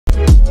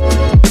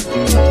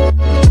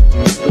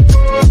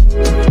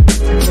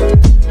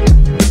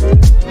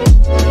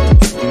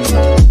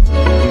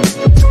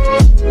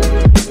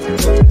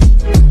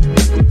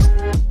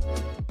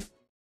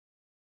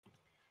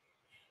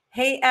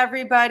Hey,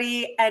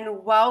 everybody,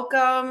 and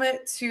welcome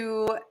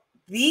to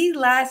the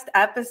last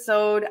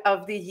episode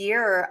of the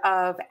year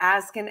of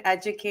Ask an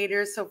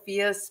Educator,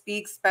 Sofia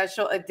Speaks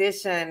Special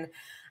Edition.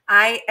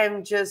 I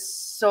am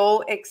just so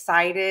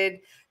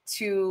excited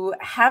to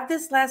have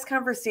this last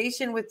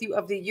conversation with you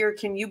of the year.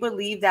 Can you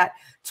believe that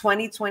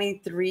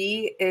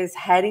 2023 is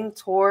heading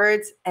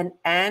towards an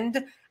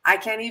end? I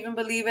can't even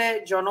believe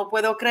it. Yo no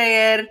puedo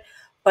creer,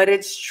 but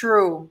it's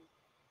true.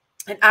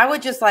 And I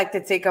would just like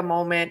to take a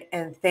moment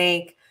and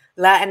thank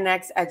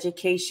Latinx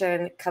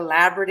Education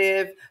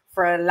Collaborative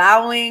for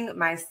allowing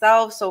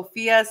myself,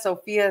 Sofia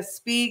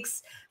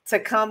Speaks, to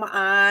come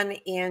on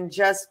and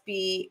just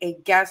be a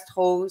guest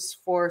host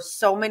for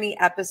so many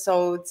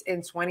episodes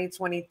in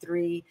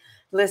 2023.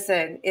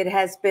 Listen, it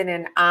has been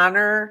an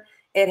honor.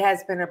 It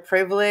has been a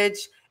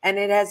privilege. And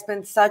it has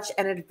been such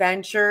an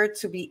adventure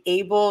to be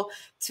able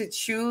to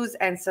choose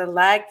and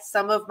select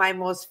some of my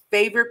most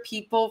favorite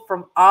people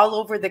from all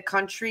over the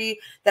country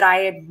that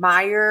I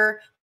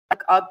admire,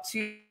 look up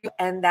to,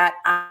 and that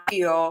I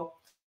feel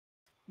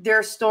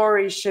their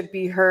stories should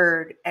be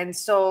heard. And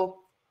so,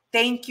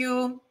 thank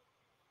you.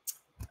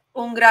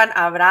 Un gran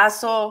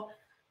abrazo.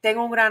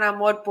 Tengo un gran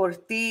amor por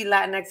ti,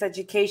 Latinx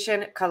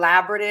Education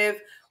Collaborative,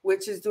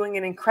 which is doing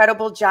an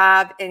incredible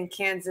job in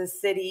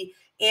Kansas City,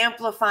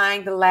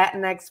 amplifying the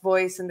Latinx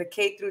voice in the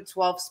K through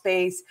 12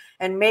 space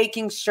and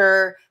making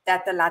sure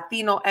that the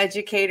Latino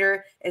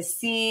educator is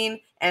seen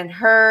and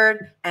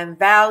heard and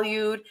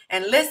valued.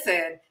 And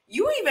listen,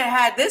 you even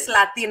had this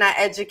Latina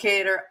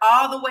educator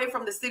all the way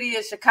from the city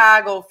of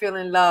Chicago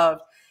feeling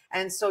loved.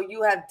 And so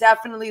you have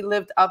definitely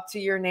lived up to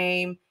your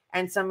name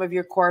and some of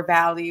your core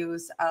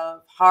values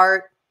of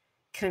heart,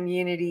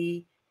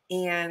 community,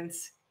 and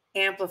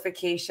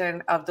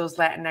amplification of those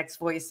Latinx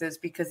voices,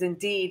 because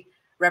indeed,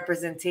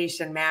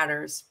 representation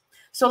matters.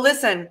 So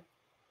listen,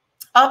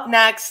 up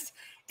next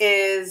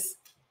is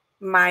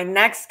my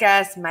next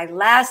guest, my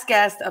last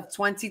guest of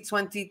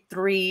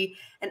 2023.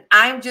 And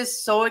I'm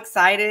just so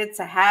excited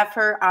to have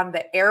her on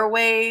the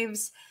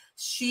airwaves.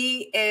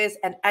 She is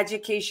an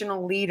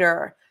educational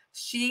leader.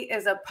 She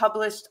is a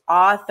published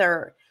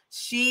author.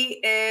 She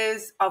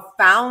is a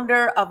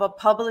founder of a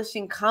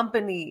publishing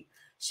company.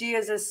 She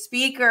is a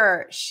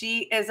speaker.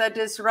 She is a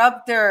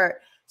disruptor.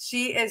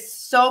 She is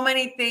so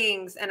many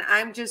things, and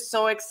I'm just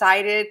so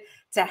excited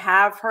to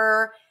have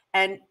her,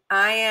 and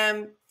I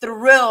am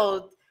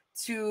thrilled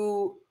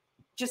to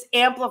just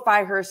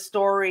amplify her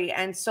story.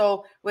 And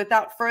so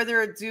without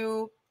further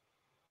ado,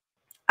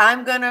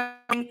 I'm going to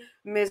bring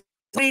Ms.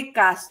 Nury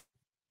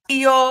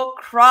Catillo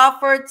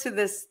Crawford to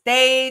the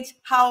stage.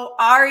 How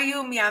are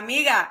you, mi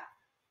amiga?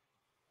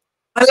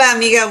 Hola,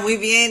 amiga. Muy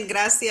bien.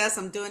 Gracias.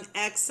 I'm doing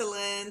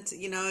excellent.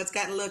 You know, it's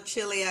gotten a little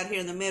chilly out here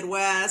in the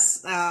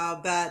Midwest,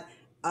 but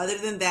other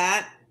than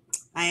that,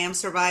 I am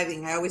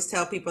surviving. I always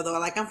tell people though,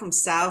 like I'm from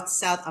South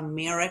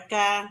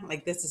America.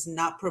 Like this is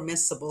not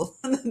permissible.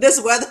 This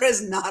weather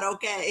is not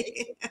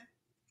okay.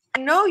 I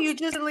know you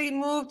just recently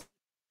moved to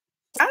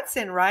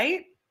Madison,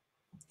 right?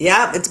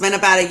 Yeah, it's been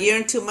about a year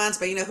and 2 months,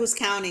 but you know who's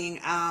counting?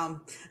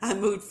 I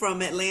moved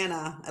from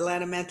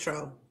Atlanta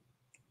Metro.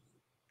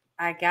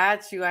 I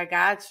got you. I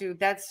got you.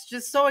 That's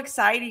just so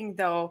exciting,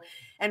 though.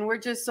 And we're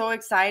just so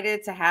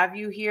excited to have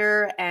you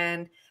here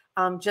and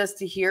just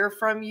to hear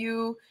from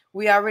you.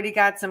 We already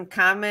got some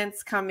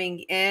comments coming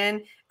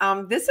in.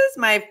 This is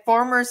my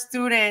former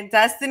student.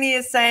 Destiny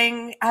is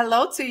saying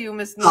hello to you,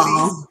 Miss Nury.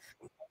 Oh,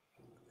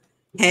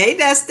 hey,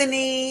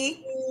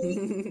 Destiny.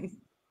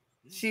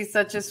 She's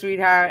such a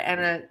sweetheart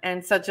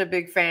and such a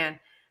big fan.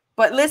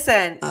 But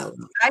listen, Oh.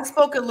 I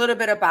spoke a little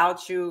bit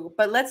about you,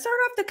 but let's start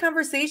off the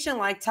conversation.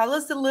 Like, tell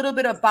us a little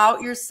bit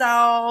about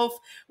yourself,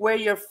 where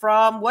you're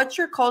from, what's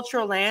your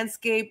cultural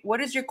landscape,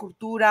 what is your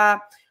cultura,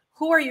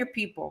 who are your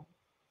people?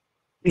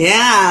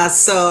 Yeah,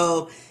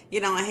 so you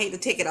know, I hate to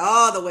take it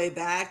all the way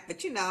back,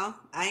 but you know,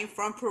 I'm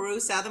from Peru,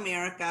 South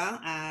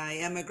America. I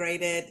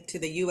immigrated to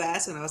the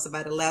US when I was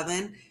about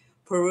 11.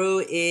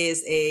 Peru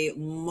is a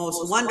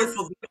most Most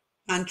wonderful wonderful.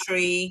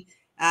 country,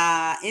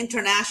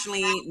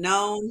 internationally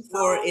known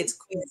for its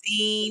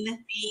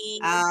cuisine.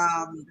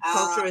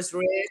 Culture is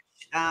rich.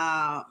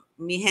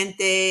 Mi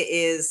gente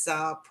is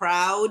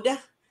proud,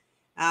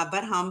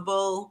 but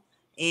humble,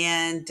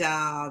 and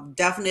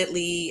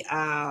definitely.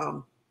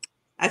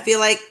 I feel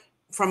like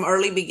from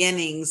early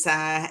beginnings,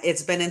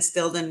 it's been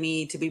instilled in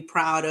me to be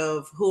proud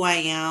of who I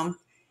am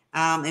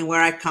and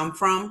where I come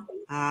from.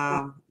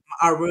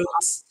 Our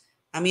roots,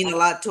 I mean a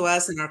lot to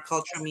us, and our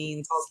culture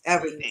means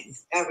everything.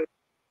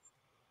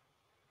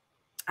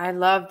 I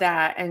love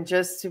that, and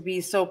just to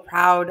be so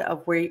proud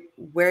of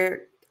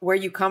where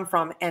you come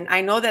from. And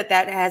I know that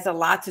that has a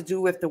lot to do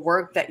with the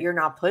work that you're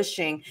now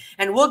pushing.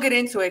 And we'll get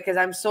into it because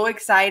I'm so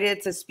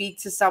excited to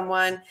speak to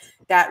someone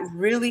that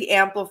really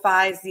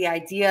amplifies the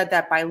idea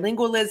that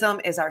bilingualism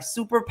is our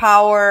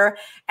superpower,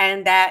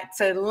 and that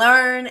to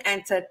learn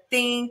and to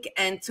think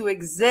and to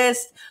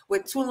exist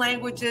with two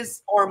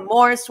languages or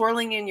more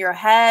swirling in your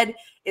head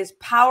is Yeah.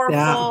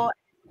 powerful,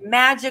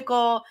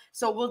 magical.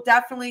 So we'll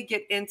definitely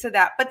get into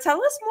that. But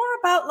tell us more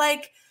about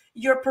like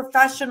your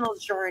professional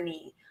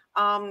journey.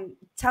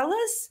 Tell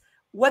us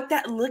what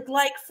that looked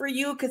like for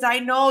you, because I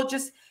know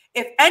just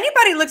if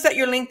anybody looks at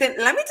your LinkedIn,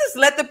 let me just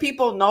let the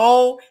people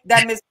know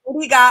that Miss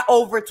Nury got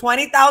over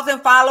 20,000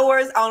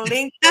 followers on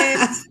LinkedIn.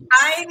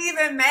 I ain't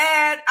even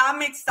mad.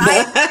 I'm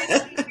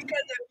excited because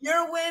if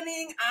you're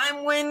winning,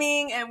 I'm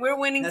winning, and we're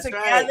winning That's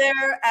together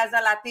right. as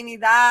a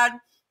Latinidad.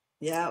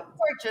 Yeah.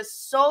 We're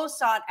just so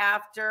sought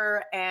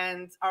after,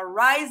 and a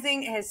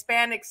rising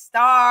Hispanic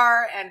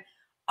star, and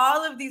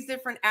all of these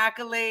different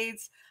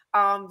accolades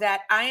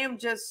that I am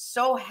just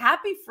so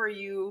happy for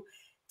you.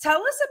 Tell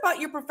us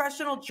about your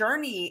professional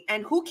journey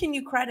and who can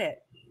you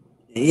credit?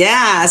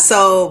 Yeah.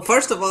 So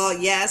first of all,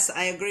 yes,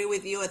 I agree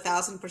with you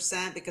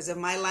 1,000% because if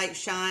my light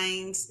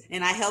shines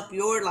and I help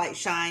your light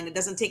shine, it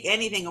doesn't take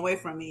anything away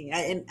from me.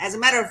 And as a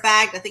matter of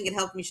fact, I think it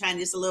helped me shine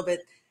just a little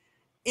bit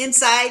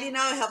inside. It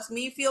helps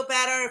me feel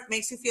better. It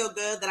makes me feel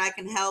good that I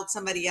can help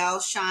somebody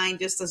else shine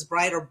just as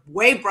bright or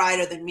way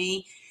brighter than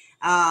me.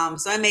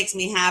 So it makes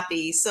me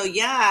happy. So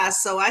yeah,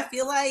 so I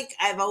feel like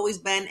I've always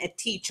been a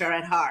teacher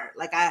at heart.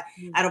 Like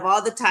out of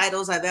all the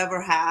titles I've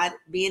ever had,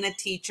 being a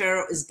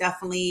teacher is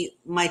definitely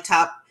my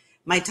top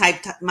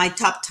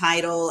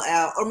title,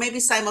 or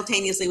maybe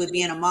simultaneously with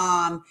being a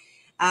mom.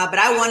 But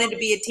I wanted to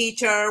be a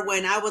teacher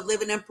when I was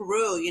living in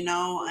Peru, in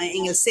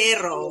El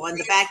Cerro, in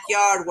the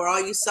backyard where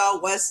all you saw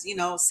was,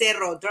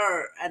 cerro,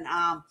 dirt. And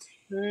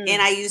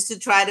I used to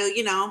try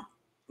to,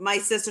 my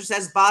sister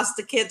says boss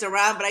the kids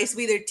around, but I used to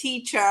be their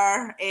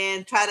teacher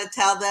and try to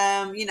tell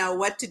them,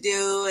 what to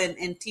do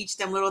and teach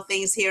them little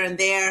things here and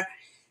there.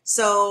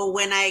 So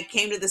when I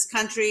came to this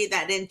country,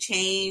 that didn't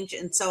change.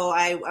 And so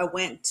I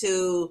went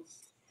to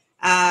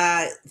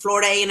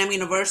Florida A&M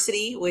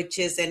University, which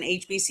is an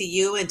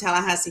HBCU in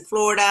Tallahassee,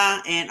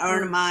 Florida, and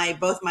earned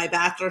both my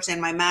bachelor's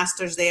and my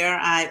master's there.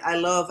 I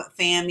love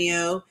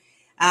FAMU,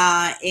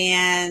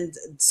 and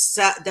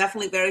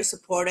definitely very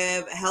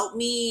supportive. Helped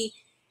me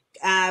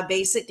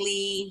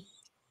basically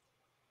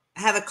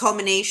have a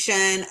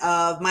culmination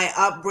of my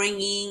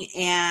upbringing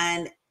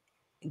and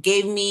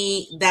gave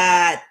me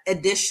that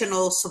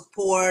additional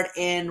support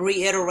and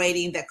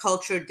reiterating that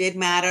culture did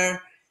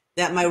matter,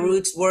 that my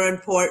roots were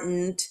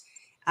important,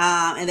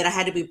 and that I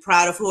had to be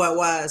proud of who I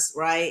was,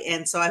 right?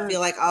 And so I feel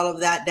like all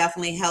of that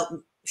definitely helped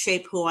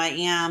shape who I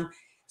am.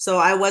 So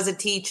I was a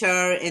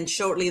teacher, and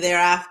shortly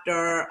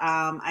thereafter,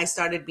 I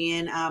started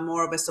being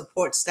more of a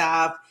support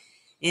staff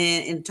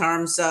in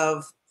terms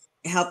of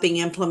helping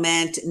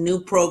implement new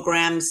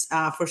programs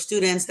for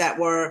students that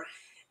were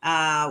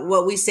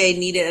what we say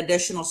needed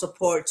additional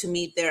support to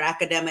meet their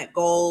academic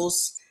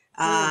goals.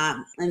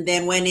 And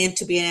then went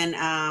into being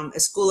a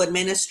school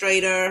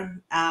administrator,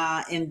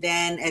 and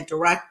then a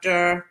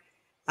director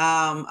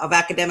of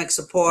academic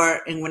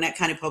support in Gwinnett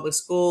County Public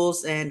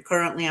Schools. And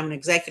currently I'm an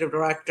executive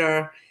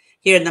director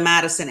here in the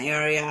Madison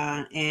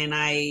area. And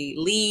I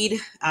lead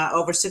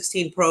over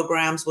 16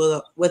 programs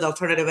with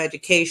alternative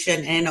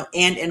education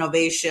and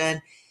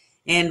innovation,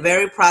 and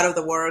very proud of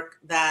the work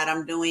that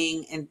I'm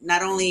doing, and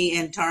not only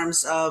in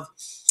terms of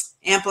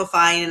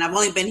amplifying. And I've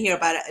only been here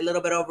about a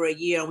little bit over a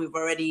year, and we've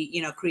already,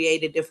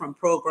 created different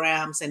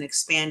programs and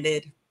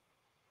expanded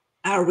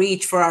our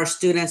reach for our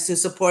students to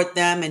support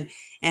them and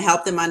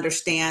help them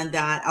understand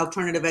that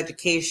alternative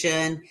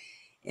education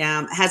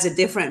has a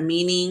different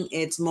meaning.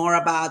 It's more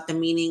about the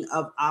meaning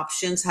of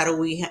options.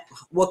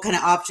 What kind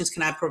of options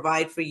can I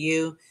provide for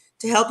you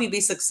to help you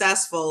be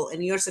successful?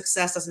 And your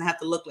success doesn't have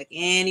to look like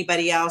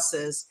anybody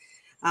else's.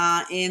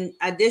 In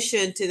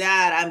addition to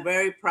that, I'm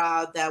very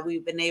proud that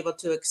we've been able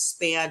to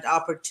expand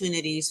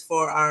opportunities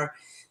for our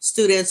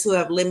students who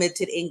have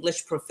limited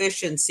English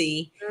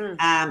proficiency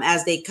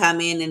as they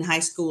come in high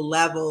school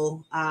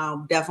level.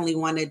 Definitely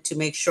wanted to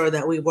make sure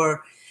that we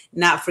were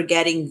not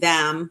forgetting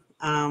them.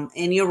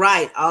 And you're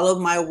right, all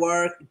of my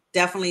work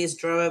definitely is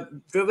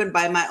driven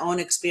by my own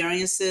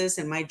experiences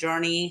and my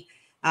journey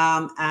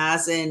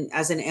as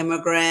an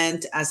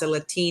immigrant, as a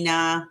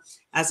Latina,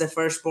 as a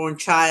firstborn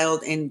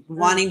child, and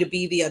wanting to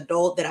be the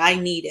adult that I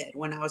needed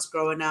when I was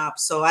growing up.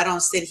 So I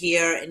don't sit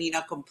here and,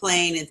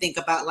 complain and think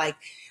about like,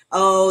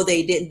 oh,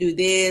 they didn't do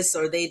this,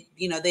 or they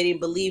didn't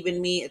believe in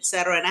me,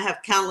 etc. And I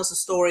have countless of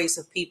stories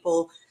of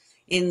people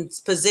in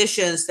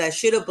positions that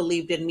should have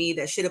believed in me,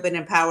 that should have been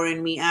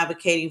empowering me,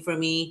 advocating for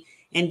me,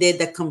 and did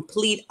the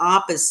complete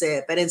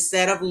opposite. But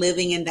instead of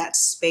living in that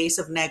space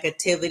of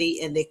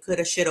negativity and they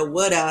coulda, shoulda,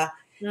 woulda,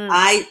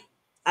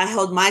 I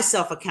held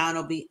myself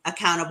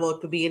accountable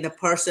to being the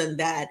person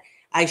that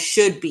I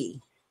should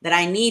be, that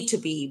I need to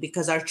be,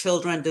 because our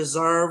children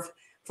deserve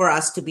for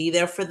us to be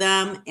there for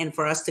them and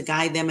for us to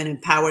guide them and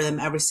empower them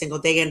every single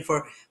day, and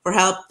for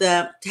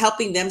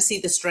helping them see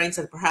the strengths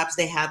that perhaps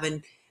they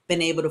haven't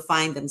been able to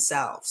find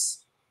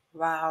themselves.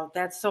 Wow,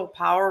 that's so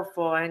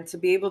powerful. And to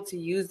be able to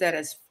use that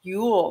as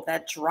fuel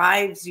that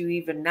drives you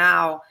even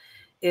now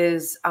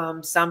is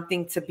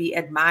something to be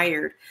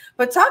admired.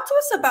 But talk to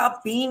us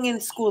about being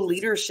in school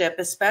leadership,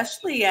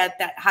 especially at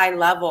that high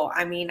level.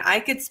 I mean, I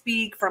could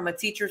speak from a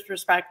teacher's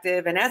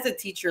perspective and as a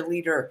teacher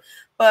leader,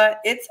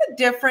 but it's a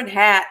different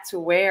hat to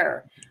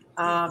wear.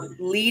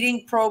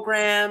 Leading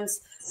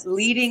programs,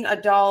 leading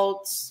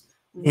adults,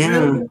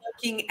 really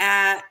looking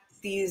at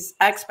these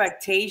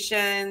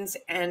expectations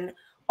and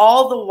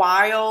all the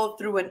while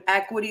through an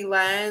equity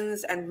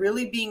lens and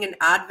really being an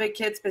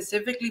advocate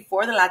specifically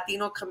for the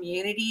Latino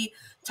community.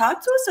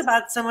 Talk to us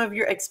about some of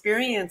your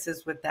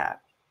experiences with that.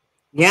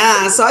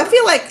 Yeah, so I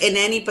feel like in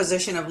any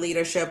position of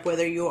leadership,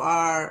 whether you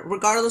are,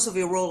 regardless of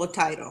your role or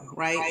title,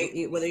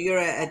 right? Whether you're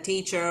a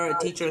teacher, a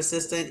teacher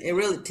assistant, it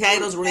really,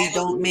 titles really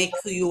don't make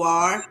who you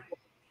are.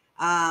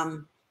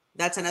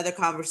 That's another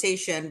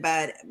conversation,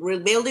 but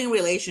building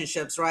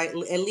relationships, right?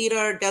 A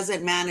leader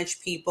doesn't manage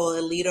people.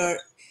 A leader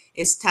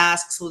is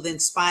tasked with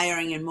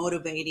inspiring and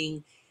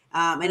motivating,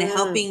 and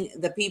helping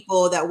the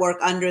people that work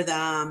under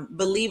them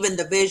believe in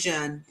the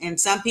vision. And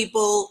some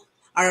people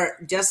are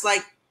just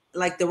like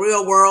the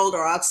real world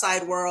or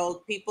outside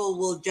world. People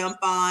will jump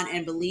on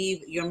and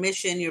believe your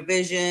mission, your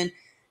vision,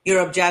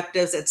 your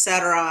objectives,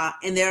 etc.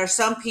 And there are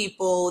some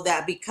people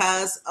that,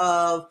 because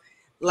of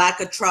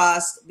lack of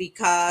trust,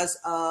 because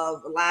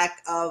of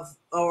lack of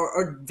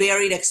or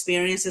varied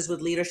experiences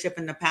with leadership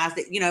in the past,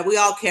 that, we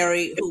all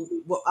carry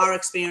our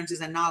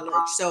experiences and knowledge,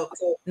 so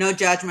no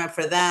judgment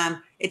for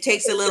them. It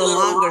takes a little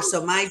longer,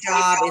 so my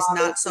job is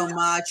not so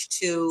much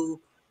to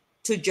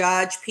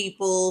judge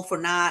people for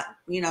not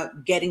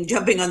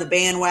jumping on the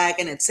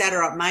bandwagon,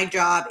 etc. My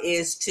job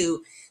is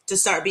to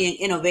start being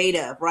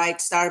innovative,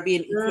 right? Start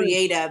being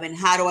creative. And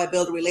how do I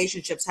build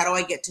relationships? How do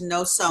I get to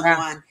know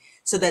someone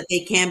so that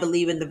they can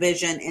believe in the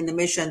vision and the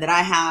mission that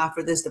I have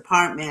for this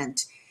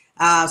department?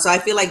 So I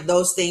feel like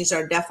those things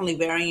are definitely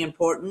very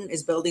important,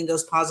 is building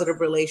those positive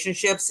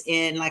relationships.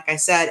 And like I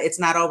said, it's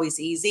not always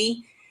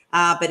easy,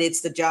 but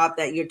it's the job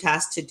that you're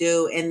tasked to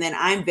do. And then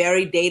I'm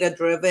very data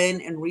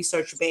driven and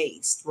research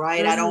based,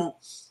 right? I don't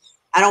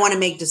want to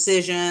make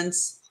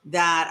decisions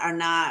that are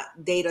not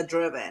data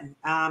driven.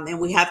 And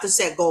we have to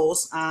set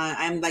goals.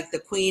 I'm like the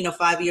queen of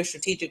 5-year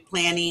strategic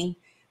planning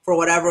for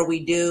whatever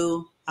we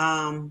do.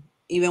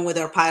 Even with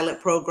our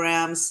pilot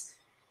programs,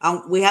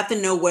 we have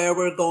to know where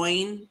we're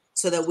going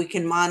so that we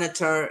can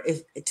monitor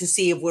to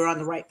see if we're on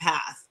the right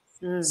path.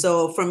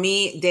 So for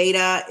me,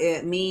 data,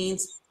 it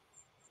means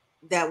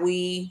that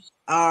we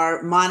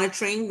are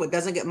monitoring. What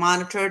doesn't get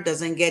monitored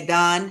doesn't get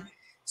done.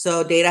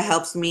 So data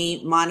helps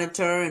me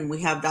monitor, and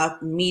we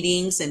have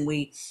meetings, and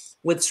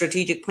with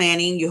strategic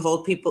planning, you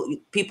hold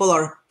people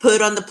are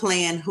put on the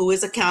plan, who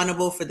is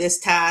accountable for this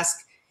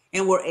task,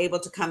 and we're able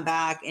to come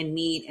back and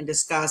meet and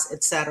discuss,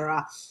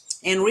 etc.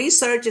 And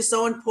research is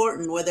so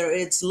important, whether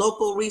it's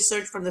local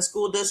research from the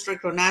school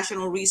district or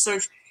national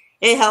research.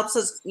 It helps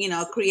us,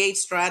 create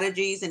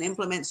strategies and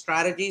implement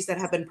strategies that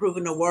have been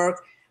proven to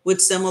work with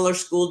similar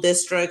school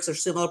districts or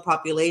similar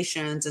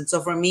populations. And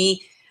so for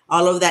me,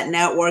 all of that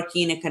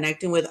networking and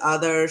connecting with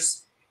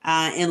others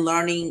and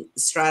learning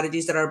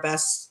strategies that are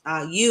best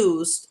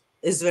used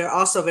is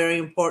also very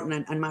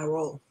important in my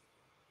role.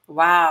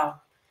 Wow.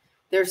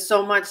 There's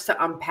so much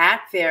to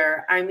unpack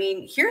there. I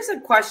mean, here's a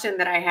question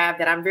that I have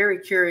that I'm very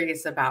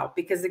curious about,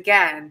 because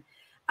again,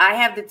 I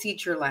have the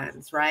teacher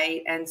lens,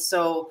 right? And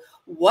so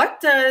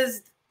what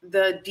does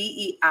the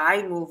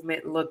DEI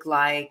movement look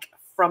like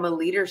from a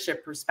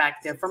leadership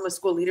perspective, from a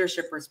school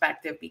leadership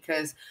perspective?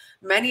 Because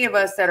many of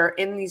us that are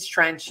in these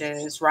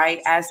trenches,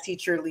 right, as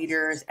teacher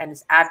leaders and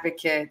as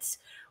advocates,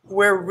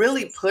 we're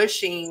really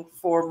pushing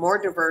for more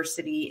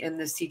diversity in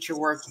this teacher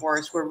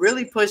workforce. We're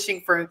really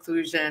pushing for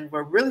inclusion.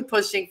 We're really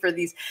pushing for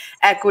these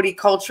equity,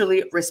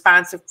 culturally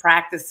responsive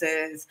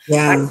practices.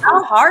 Yeah. Like,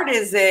 how hard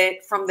is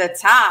it from the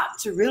top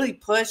to really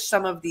push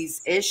some of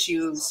these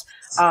issues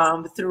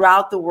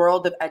throughout the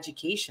world of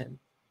education?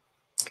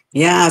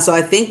 Yeah, so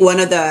I think one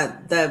of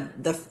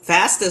the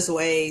fastest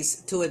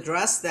ways to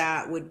address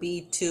that would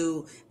be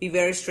to be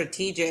very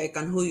strategic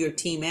on who your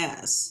team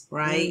is,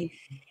 right?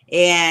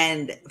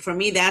 And for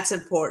me, that's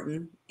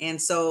important. And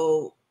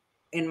so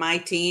in my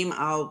team,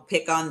 I'll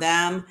pick on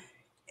them.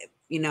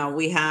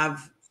 We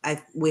have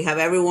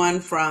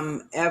everyone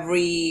from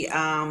every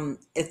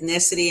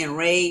ethnicity and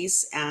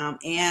race,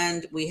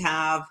 and we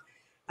have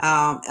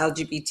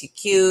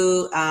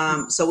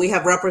LGBTQ. So we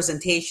have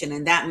representation,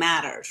 and that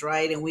matters,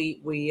 right? And we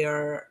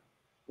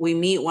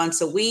meet once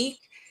a week,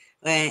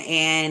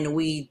 and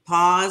we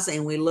pause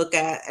and we look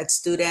at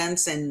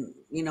students, and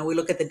we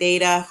look at the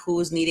data,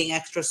 who's needing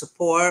extra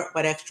support,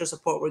 what extra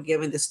support we're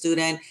giving the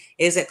student,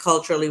 is it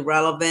culturally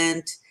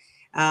relevant?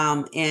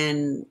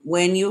 And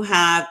when you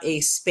have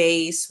a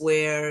space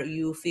where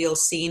you feel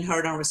seen,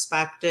 heard, and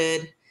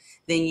respected,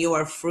 then you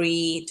are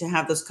free to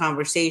have those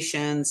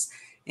conversations.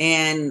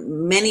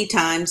 And many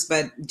times,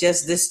 but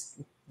just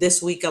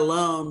this week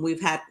alone,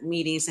 we've had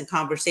meetings and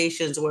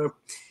conversations where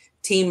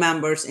team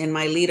members in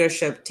my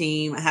leadership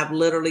team have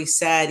literally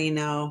said,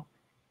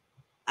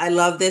 I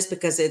love this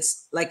because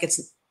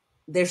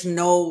there's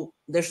no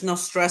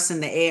stress in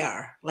the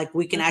air. Like,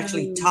 we can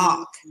actually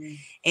talk.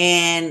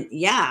 And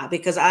yeah,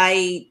 because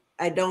I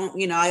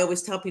don't, I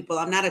always tell people,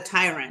 I'm not a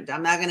tyrant.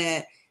 I'm not going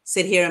to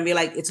sit here and be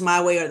like, it's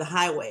my way or the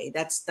highway.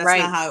 That's right.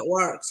 Not how it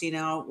works.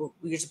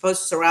 You're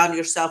supposed to surround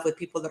yourself with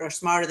people that are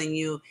smarter than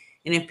you.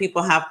 And if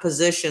people have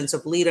positions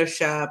of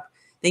leadership,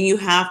 then you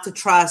have to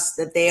trust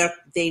that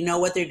they know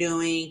what they're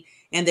doing,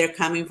 and they're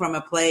coming from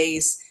a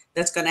place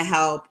that's going to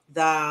help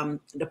the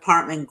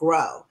department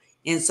grow.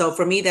 And so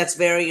for me, that's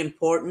very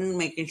important,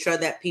 making sure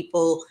that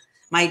people,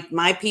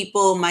 my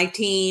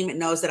team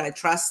knows that I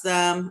trust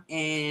them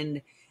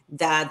and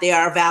that they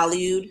are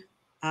valued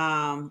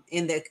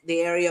in the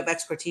area of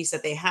expertise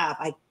that they have.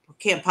 I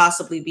can't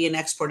possibly be an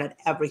expert at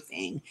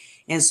everything.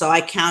 And so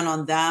I count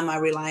on them. I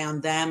rely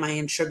on them. I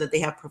ensure that they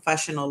have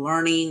professional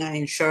learning. I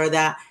ensure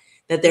that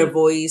their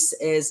voice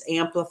is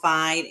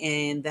amplified,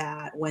 and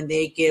that when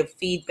they give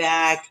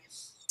feedback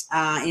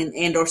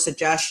and or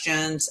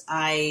suggestions,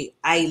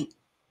 I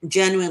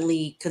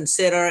genuinely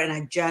consider and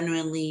I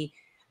genuinely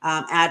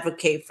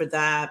advocate for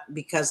that,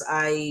 because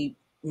I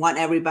want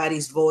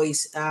everybody's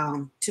voice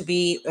to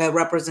be a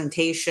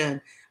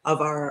representation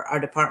of our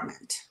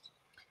department.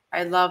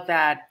 I love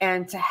that.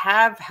 And to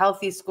have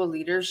healthy school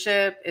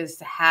leadership is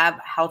to have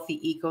a healthy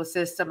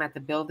ecosystem at the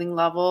building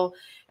level.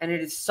 And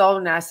it is so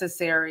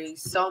necessary,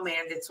 so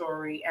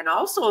mandatory, and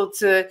also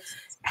to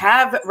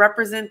have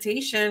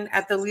representation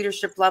at the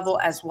leadership level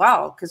as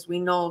well, because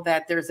we know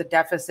that there's a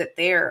deficit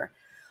there.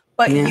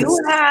 But Yes. You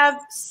have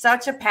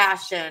such a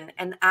passion.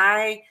 And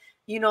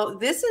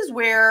this is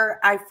where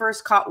I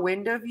first caught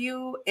wind of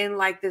you in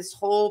like this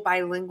whole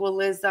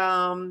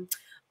bilingualism,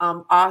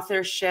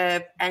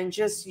 authorship, and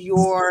just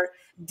your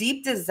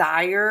deep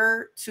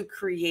desire to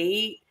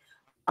create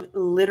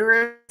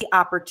literacy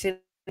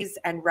opportunities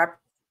and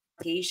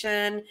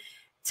representation.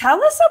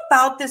 Tell us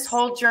about this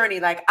whole journey.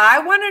 Like, I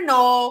want to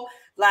know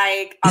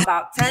like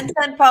about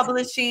 1010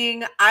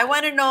 Publishing. I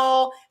want to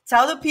know,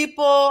 tell the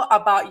people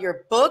about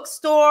your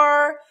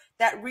bookstore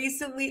that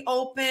recently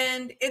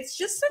opened. It's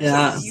just such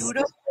a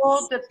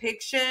beautiful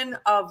depiction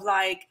of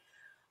like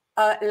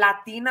a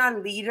Latina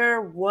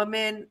leader,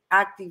 woman,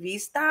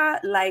 activista,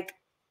 like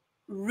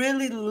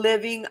really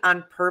living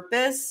on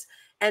purpose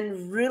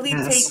and really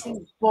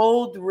taking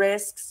bold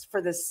risks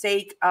for the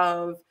sake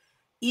of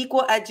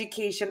equal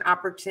education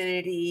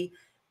opportunity,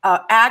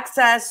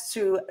 access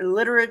to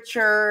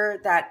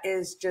literature that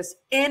is just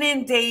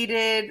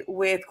inundated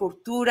with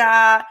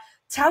cultura.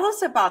 Tell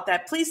us about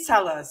that. Please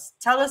tell us.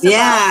 Tell us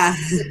about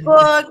your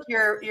book,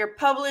 your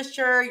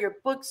publisher, your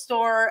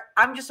bookstore.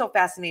 I'm just so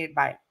fascinated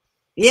by it.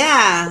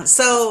 Yeah,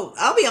 so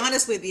I'll be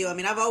honest with you. I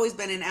mean, I've always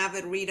been an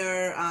avid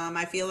reader.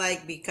 I feel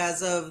like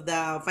because of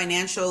the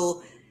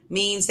financial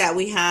means that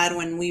we had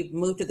when we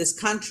moved to this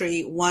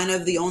country, one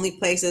of the only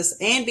places,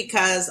 and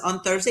because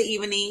on Thursday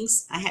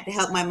evenings, I had to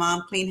help my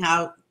mom clean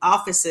house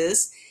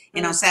offices,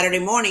 and on Saturday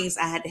mornings,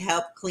 I had to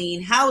help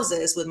clean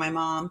houses with my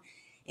mom.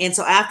 And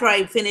so after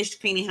I finished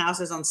cleaning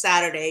houses on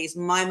Saturdays,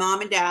 my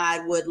mom and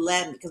dad would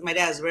let me, because my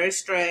dad is very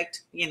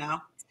strict,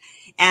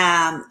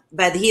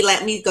 but he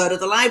let me go to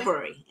the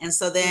library. And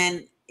so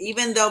then,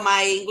 even though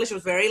my English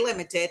was very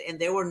limited and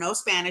there were no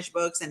Spanish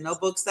books and no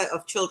books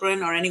of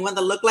children or anyone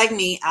that looked like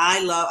me,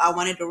 I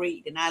wanted to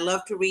read. And I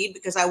love to read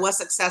because I was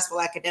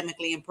successful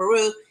academically in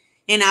Peru,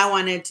 and I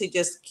wanted to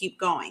just keep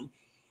going.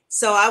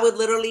 So I would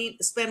literally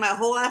spend my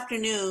whole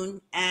afternoon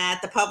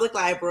at the public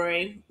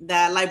library.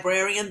 The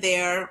librarian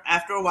there,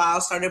 after a while,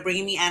 started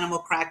bringing me animal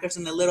crackers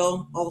in a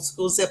little old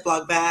school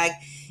Ziploc bag.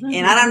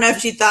 And I don't know if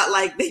she thought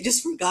like they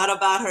just forgot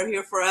about her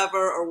here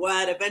forever or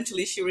what.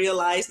 Eventually she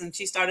realized, and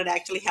she started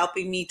actually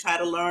helping me try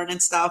to learn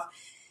and stuff.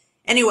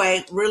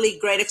 Anyway, really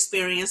great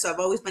experience. I've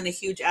always been a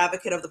huge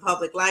advocate of the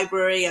public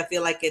library. I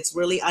feel like it's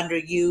really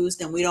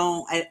underused, and we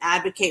don't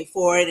advocate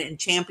for it and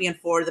champion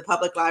for the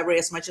public library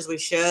as much as we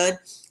should.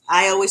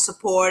 I always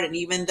support, and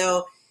even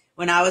though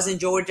when I was in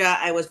Georgia,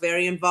 I was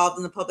very involved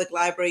in the public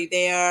library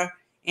there,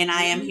 and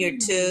I am here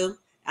too.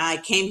 I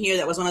came here.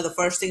 That was one of the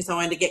first things I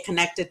wanted to get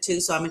connected to.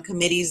 So I'm in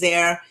committees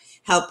there,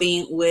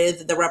 helping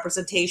with the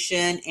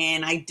representation.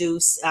 And I do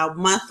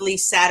monthly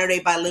Saturday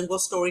bilingual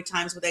story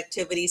times with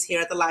activities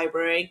here at the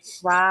library.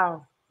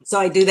 Wow. So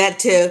I do that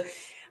too.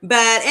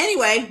 But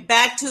anyway,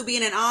 back to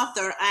being an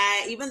author.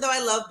 Even though I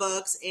love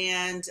books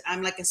and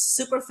I'm like a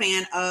super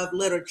fan of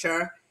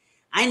literature,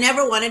 I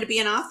never wanted to be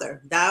an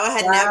author. That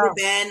had never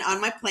been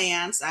on my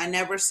plans. I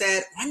never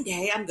said, one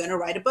day I'm going to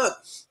write a book.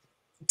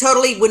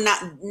 Totally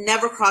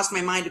never crossed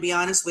my mind, to be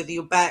honest with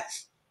you. But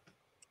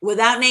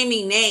without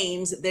naming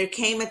names, there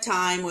came a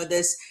time where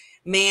this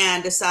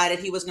man decided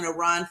he was going to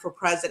run for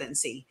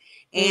presidency.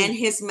 And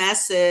his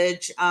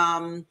message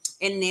and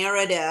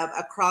narrative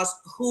across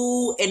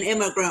who an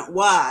immigrant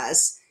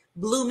was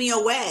blew me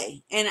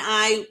away. And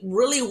I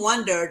really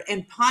wondered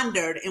and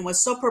pondered and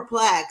was so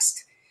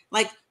perplexed.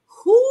 Like,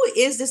 who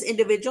is this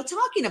individual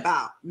talking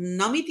about?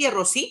 No mi tía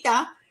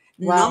Rosita,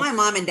 no my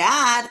mom and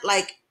dad.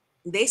 Like,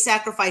 they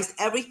sacrificed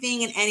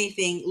everything and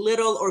anything,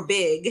 little or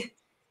big,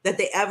 that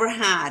they ever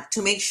had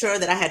to make sure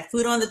that I had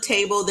food on the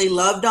table. They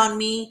loved on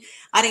me.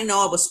 I didn't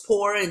know I was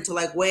poor until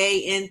like way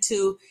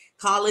into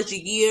college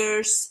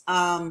years.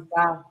 My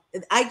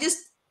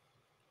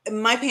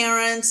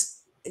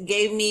parents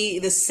gave me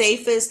the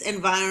safest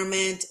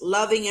environment,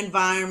 loving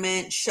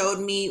environment, showed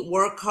me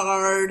work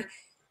hard,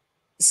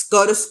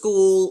 go to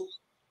school,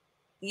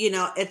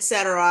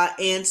 etc.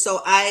 And so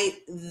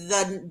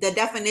the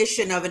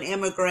definition of an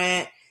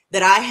immigrant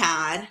that I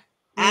had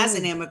as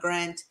an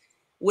immigrant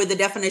with the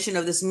definition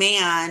of this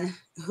man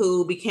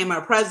who became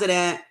our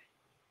president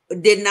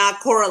did not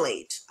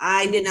correlate.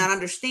 I did not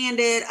understand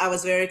it. I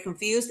was very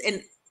confused,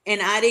 and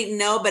I didn't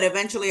know, but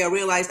eventually I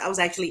realized I was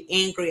actually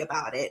angry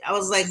about it. I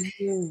was like,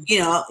 you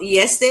know,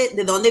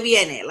 de dónde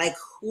viene? Like,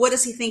 what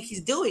does he think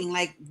he's doing?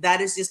 Like, that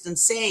is just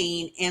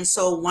insane. And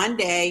so one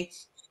day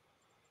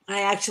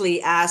I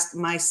actually asked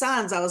my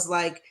sons, I was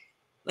like,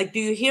 do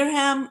you hear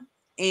him?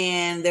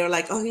 And they're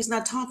like, oh, he's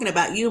not talking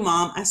about you,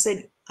 Mom. I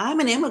said, I'm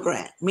an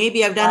immigrant.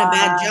 Maybe I've done a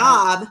bad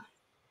job,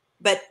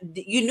 but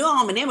you know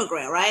I'm an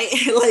immigrant, right?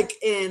 Like,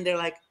 and they're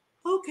like,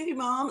 okay,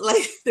 Mom.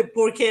 Like, the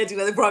poor kids, you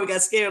know, they probably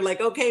got scared, like,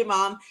 okay,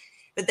 Mom.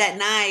 But that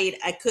night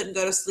I couldn't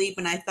go to sleep,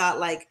 and I thought,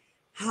 like,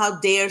 how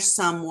dare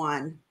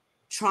someone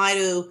try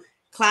to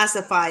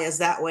classify us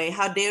that way?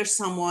 How dare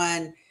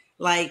someone,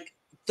 like,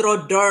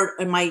 throw dirt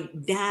on my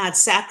dad's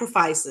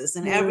sacrifices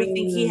and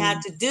everything he had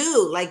to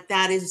do? Like,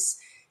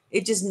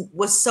 it just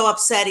was so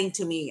upsetting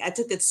to me. I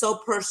took it so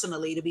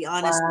personally, to be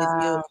honest with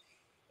you.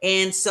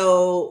 And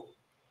so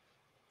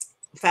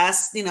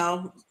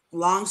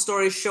long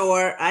story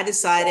short, I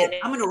decided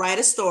I'm going to write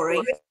a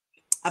story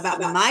about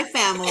my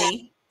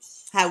family,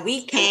 how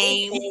we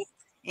came,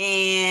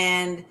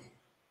 and,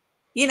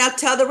 you know,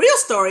 tell the real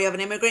story of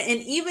an immigrant.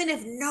 And even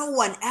if no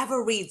one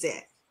ever reads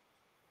it,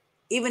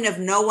 even if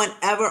no one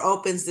ever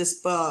opens this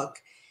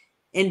book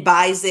and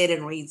buys it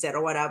and reads it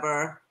or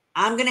whatever,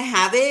 I'm going to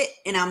have it,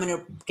 and I'm going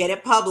to get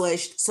it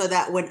published so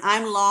that when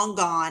I'm long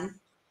gone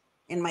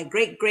and my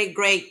great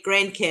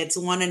grandkids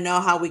want to know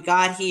how we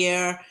got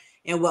here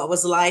and what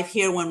was life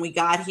here when we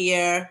got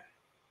here,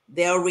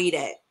 they'll read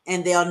it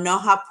and they'll know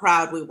how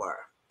proud we were.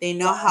 They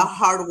know how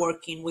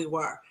hardworking we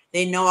were.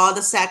 They know all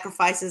the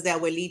sacrifices that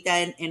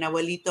Abuelita and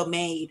Abuelito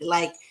made.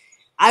 Like,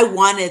 I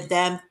wanted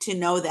them to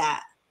know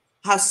that,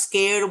 how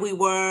scared we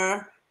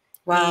were,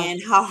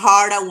 and how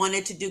hard I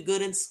wanted to do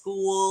good in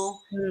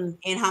school,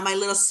 and how my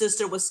little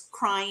sister was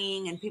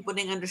crying and people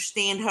didn't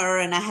understand her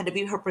and I had to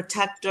be her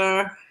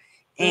protector,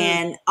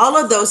 and all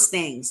of those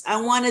things. I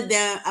wanted,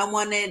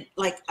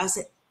 like I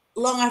said,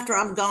 long after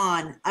I'm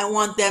gone, I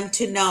want them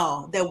to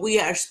know that we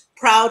are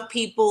proud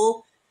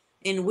people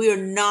and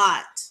we're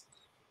not,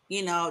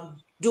 you know,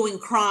 doing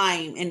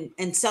crime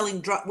and selling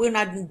drugs. We're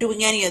not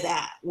doing any of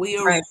that. We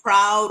are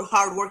proud,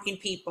 hardworking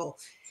people,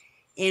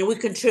 and we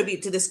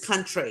contribute to this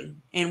country,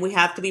 and we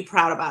have to be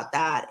proud about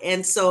that.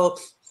 And so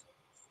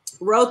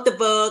wrote the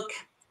book.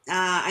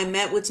 I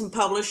met with some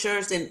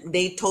publishers, and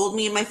they told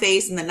me in my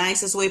face in the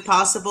nicest way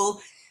possible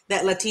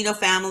that Latino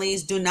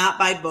families do not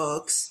buy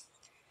books.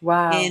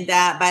 And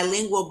that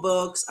bilingual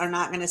books are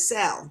not going to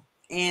sell.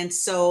 And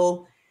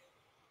so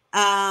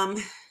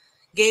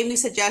gave me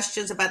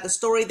suggestions about the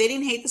story. They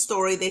didn't hate the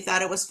story. They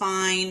thought it was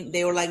fine.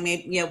 They were like,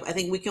 maybe, yeah, I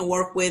think we can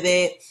work with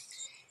it.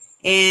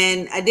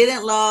 And I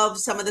didn't love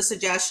some of the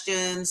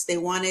suggestions. They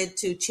wanted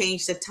to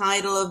change the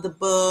title of the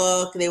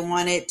book. They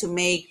wanted to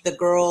make the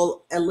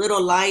girl a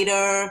little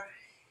lighter.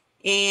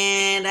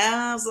 And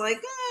I was like,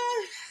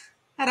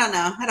 I don't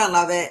know. I don't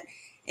love it.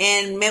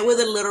 And met with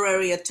a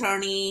literary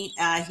attorney.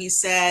 He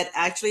said,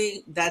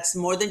 actually, that's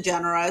more than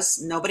generous.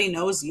 Nobody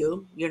knows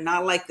you. You're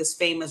not like this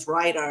famous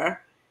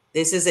writer.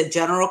 This is a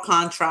general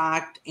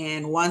contract.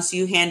 And once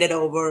you hand it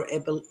over,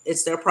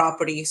 it's their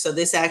property. So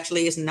this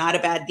actually is not a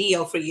bad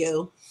deal for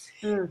you.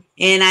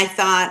 And I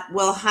thought,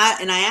 well,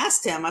 and I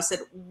asked him, I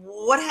said,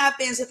 what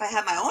happens if I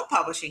have my own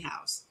publishing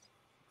house?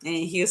 And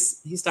he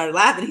started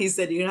laughing. He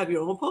said, you have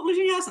your own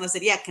publishing house? And I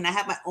said, yeah, can I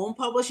have my own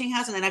publishing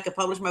house? And then I could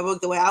publish my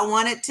book the way I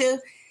want it to.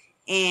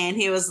 And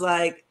he was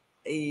like,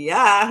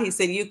 yeah. He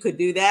said, you could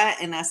do that.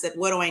 And I said,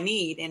 what do I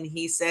need? And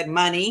he said,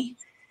 money.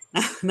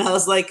 And I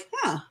was like,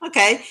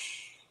 okay.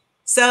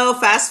 So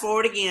fast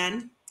forward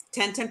again,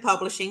 1010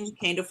 Publishing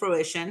came to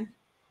fruition.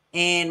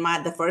 And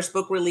the first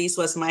book release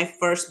was my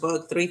first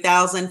book,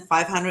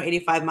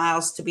 3,585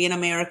 Miles to Be an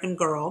American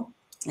Girl.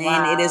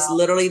 And it is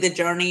literally the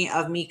journey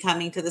of me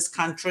coming to this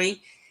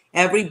country.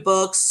 Every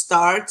book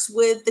starts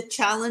with the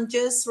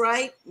challenges,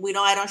 right?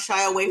 I don't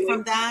shy away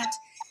from that.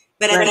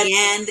 But at the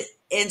end,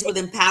 ends with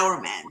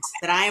empowerment,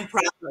 that I am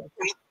proud of.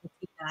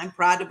 I'm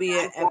proud to be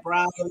a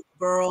brown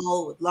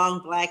girl with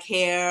long black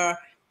hair,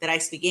 that I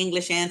speak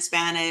English and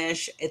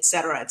Spanish, et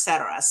cetera, et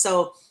cetera.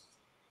 So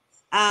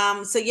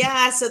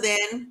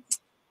then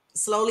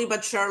slowly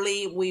but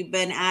surely, we've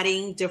been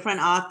adding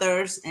different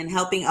authors and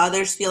helping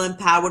others feel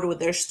empowered with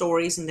their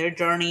stories and their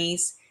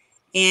journeys,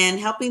 and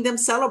helping them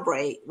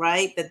celebrate,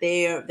 right? That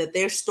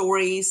their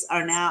stories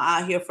are now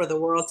out here for the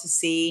world to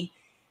see.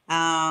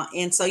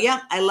 And so,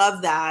 yeah, I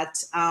love that.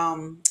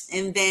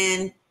 And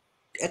then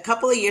a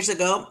couple of years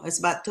ago, it's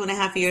about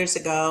 2.5 years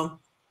ago,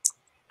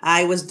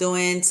 I was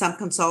doing some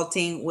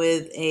consulting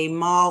with a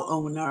mall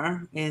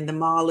owner, and the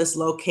mall is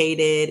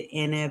located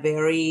in a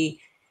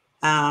very,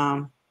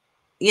 a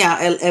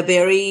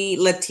very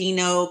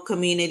Latino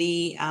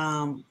community.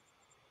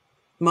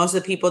 Most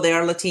of the people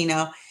there are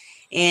Latino,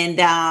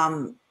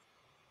 and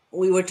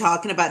we were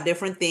talking about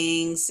different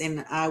things,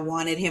 and I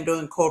wanted him to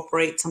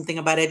incorporate something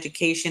about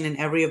education in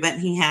every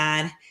event he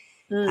had.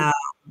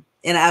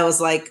 And I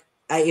was like,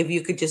 if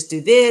you could just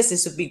do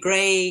this would be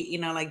great. You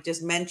know, like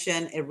just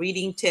mention a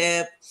reading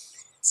tip.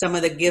 Some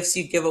of the gifts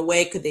you give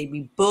away, could they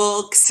be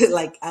books?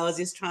 Like I was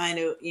just trying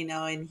to, you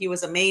know, and he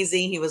was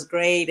amazing. He was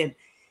great.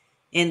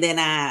 And then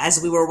as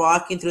we were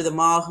walking through the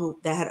mall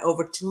that had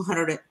over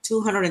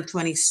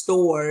 220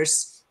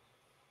 stores,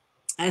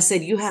 I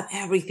said, you have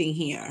everything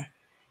here.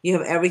 You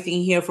have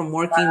everything here, from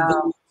working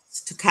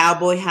boots to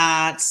cowboy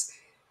hats,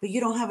 but you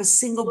don't have a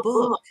single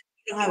book.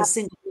 You don't have a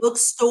single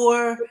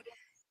bookstore.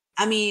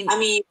 I mean,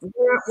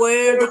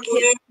 where the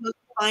kids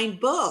find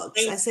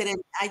books? I said,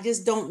 and I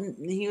just don't.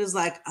 He was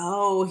like,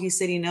 oh, he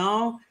said, you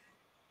know,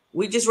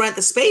 we just rent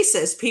the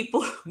spaces.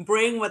 People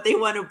bring what they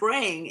want to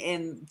bring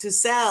and to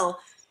sell.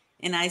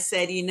 And I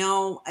said, you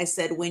know, I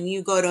said, when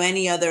you go to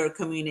any other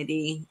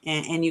community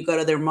and you go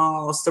to their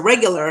malls, the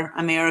regular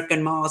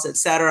American malls,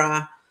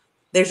 etc.,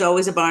 there's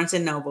always a Barnes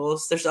and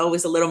Nobles. There's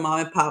always a little mom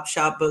and pop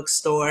shop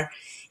bookstore.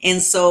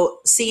 And so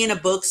seeing a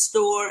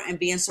bookstore and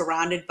being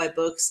surrounded by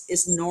books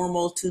is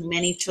normal to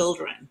many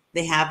children.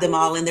 They have them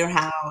all in their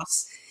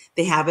house.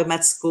 They have them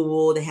at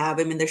school. They have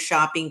them in their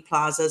shopping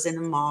plazas, in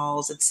the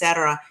malls,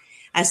 etc.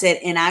 I said,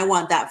 and I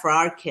want that for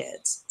our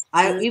kids.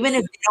 Even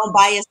if they don't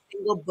buy a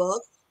single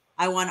book,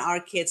 I want our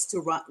kids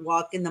to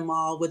walk in the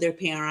mall with their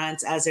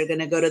parents as they're going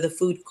to go to the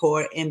food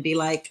court and be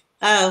like,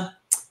 oh,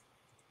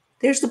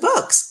 there's the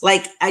books.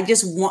 Like, I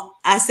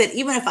said,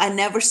 even if I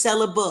never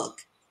sell a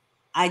book,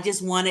 I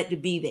just want it to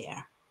be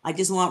there. I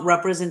just want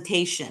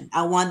representation.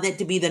 I want that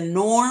to be the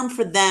norm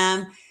for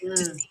them to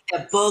see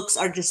that books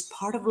are just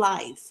part of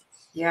life.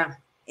 Yeah.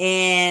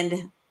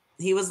 And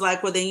he was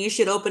like, well, then you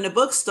should open a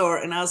bookstore.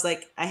 And I was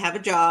like, I have a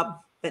job,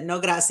 but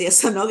no gracias.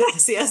 So no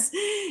gracias.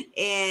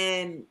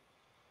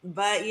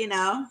 But you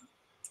know,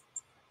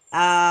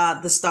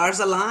 the stars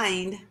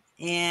aligned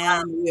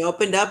and we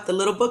opened up the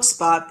little book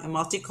spot, a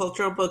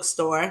multicultural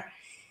bookstore.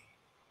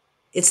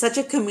 It's such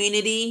a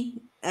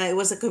community. It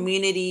was a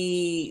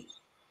community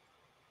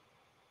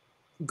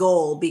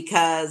goal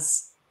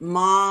because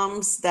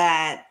moms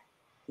that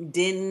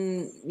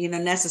didn't, you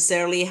know,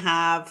 necessarily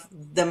have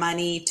the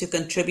money to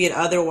contribute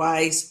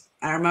otherwise.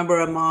 I remember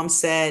a mom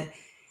said,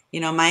 you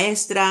know,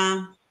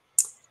 maestra,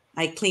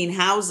 I clean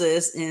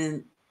houses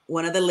and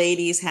one of the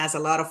ladies has a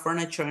lot of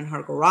furniture in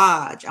her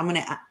garage.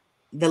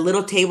 The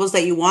little tables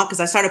that you want, because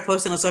I started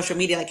posting on social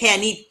media like, hey, I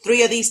need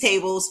 3 of these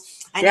tables.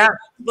 I need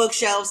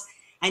bookshelves.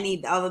 I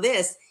need all of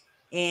this.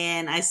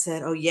 And I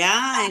said, oh,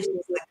 yeah. And she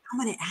was like, I'm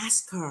going to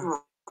ask her.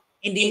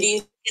 And do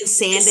you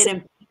sand it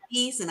in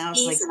pieces? And I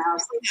was like,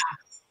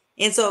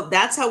 yeah. And so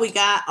that's how we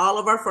got all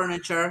of our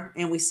furniture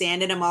and we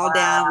sanded them all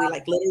down. We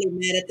like literally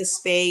met at the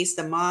space.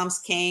 The moms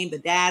came, the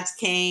dads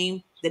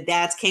came. The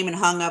dads came and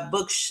hung up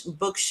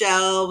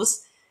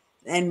bookshelves.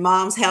 And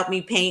moms helped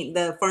me paint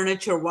the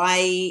furniture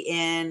white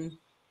and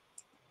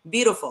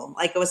beautiful.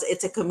 Like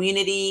it's a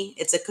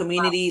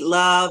community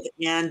love.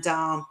 And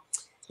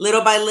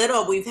little by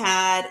little, we've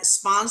had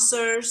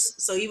sponsors.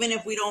 So even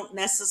if we don't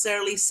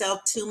necessarily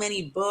sell too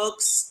many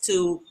books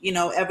to, you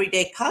know,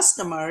 everyday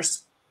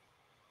customers,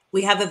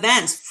 we have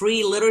events,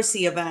 free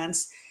literacy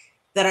events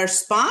that are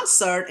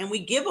sponsored and we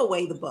give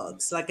away the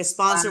books. Like a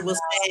sponsor will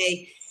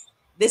say,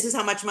 this is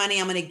how much money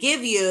I'm going to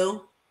give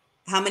you.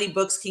 How many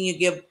books can you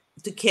give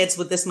to kids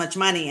with this much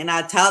money? And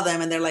I tell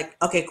them and they're like,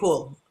 okay,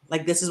 cool.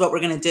 Like, this is what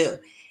we're going to do.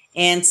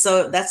 And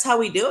so that's how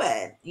we do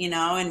it, you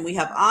know, and we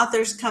have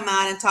authors come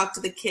out and talk to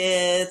the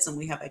kids and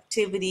we have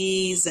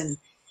activities. And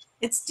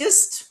it's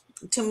just,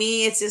 to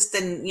me, it's just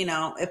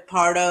a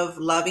part of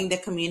loving the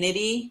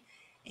community.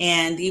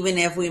 And even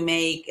if we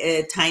make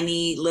a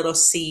tiny little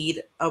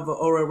seed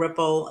or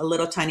a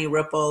little tiny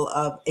ripple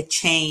of a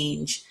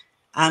change,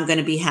 I'm going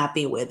to be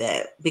happy with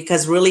it,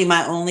 because really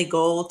my only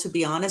goal, to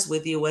be honest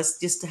with you, was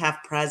just to have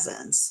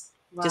presence,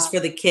 just for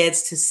the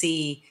kids to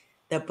see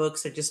that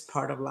books are just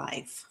part of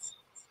life.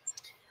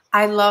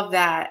 I love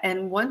that.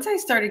 And once I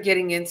started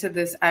getting into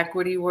this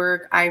equity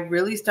work, I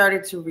really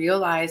started to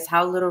realize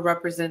how little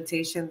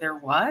representation there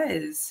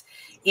was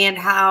and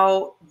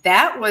how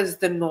that was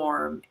the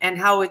norm and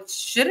how it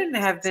shouldn't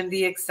have been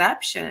the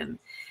exception.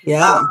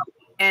 Yeah.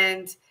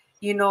 And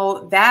you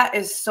know, that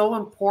is so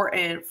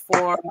important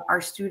for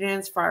our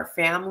students, for our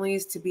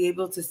families to be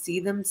able to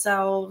see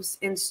themselves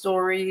in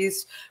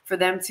stories, for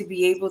them to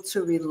be able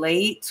to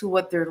relate to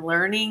what they're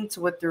learning,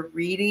 to what they're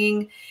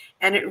reading.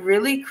 And it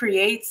really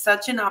creates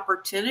such an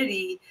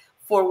opportunity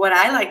for what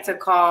I like to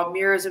call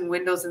mirrors and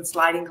windows and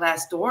sliding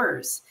glass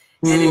doors.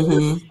 And it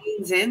really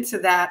leans into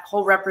that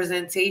whole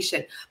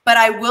representation. But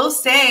I will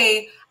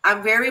say,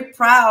 I'm very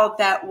proud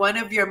that one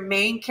of your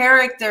main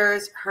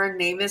characters, her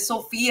name is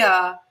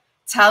Sofia.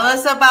 Tell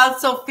us about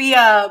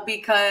Sofia,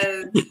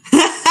 because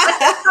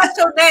that's a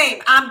special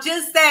name. I'm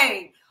just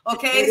saying.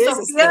 Okay,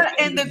 Sofia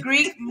in the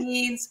Greek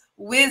means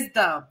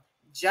wisdom.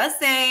 Just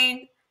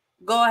saying.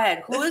 Go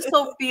ahead. Who is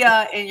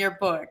Sofia in your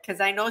book? Because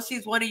I know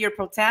she's one of your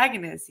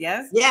protagonists,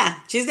 yes? Yeah,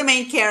 she's the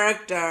main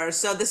character.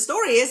 So the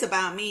story is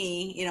about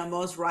me. You know,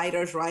 most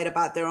writers write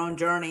about their own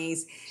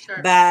journeys.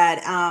 Sure. But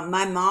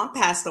my mom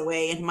passed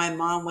away, and my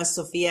mom was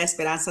Sofia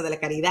Esperanza de la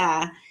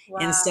Caridad. Wow.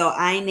 And so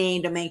I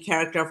named the main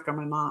character after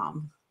my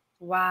mom.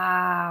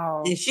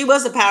 Wow. And she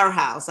was a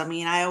powerhouse. I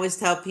mean, I always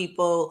tell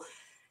people,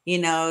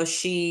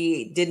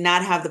 she did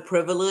not have the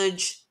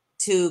privilege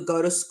to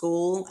go to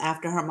school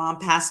after her mom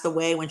passed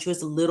away when she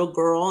was a little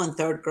girl in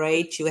third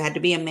grade. She had to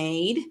be a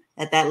maid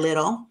at that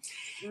little.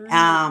 Mm,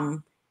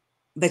 Um,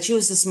 but she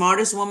was the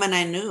smartest woman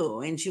I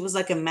knew, and she was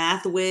like a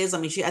math whiz. I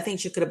mean, I think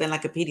she could have been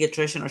like a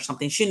pediatrician or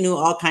something. She knew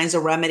all kinds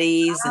of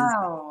remedies, and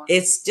wow.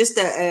 it's just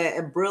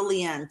a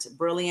brilliant,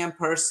 brilliant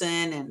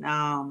person. And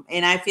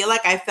I feel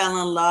like I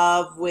fell in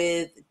love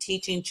with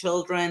teaching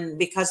children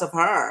because of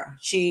her.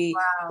 She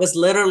Wow. was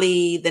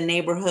literally the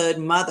neighborhood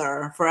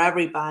mother for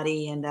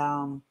everybody, and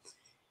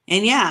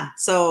yeah,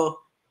 so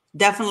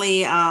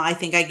definitely, I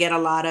think I get a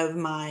lot of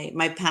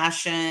my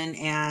passion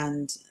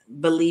and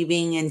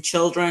believing in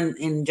children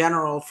in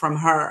general from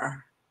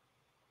her.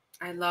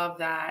 I love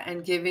that.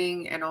 And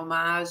giving an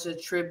homage, a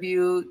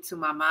tribute to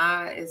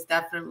Mama is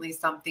definitely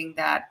something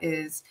that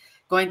is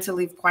going to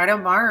leave quite a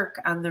mark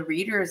on the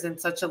readers and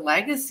such a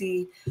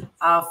legacy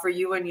for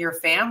you and your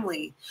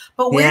family.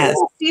 But where do Yes.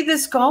 you see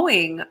this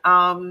going?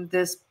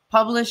 This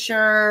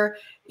publisher,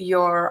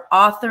 your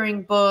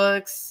authoring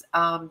books,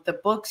 the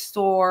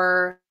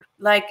bookstore.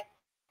 Like,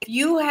 if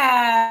you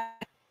had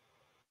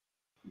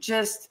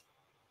just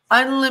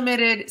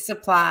unlimited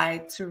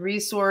supply to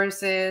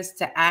resources,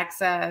 to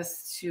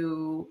access,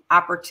 to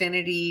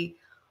opportunity,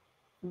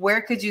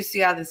 where could you see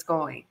how this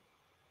going?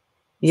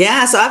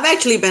 Yeah, so I've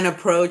actually been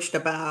approached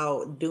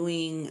about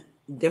doing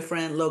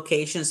different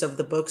locations of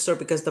the bookstore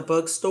because the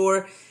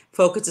bookstore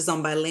focuses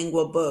on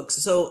bilingual books.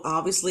 So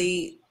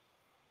obviously,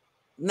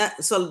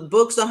 not so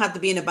books don't have to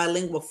be in a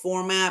bilingual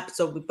format.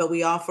 So, but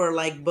we offer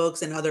like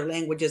books in other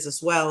languages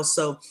as well.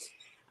 So,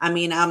 I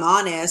mean, I'm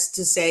honest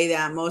to say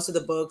that most of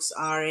the books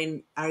are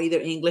either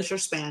English or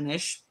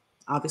Spanish.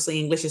 Obviously,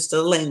 English is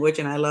still a language,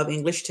 and I love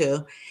English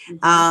too.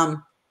 Mhm.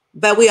 Um,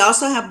 but we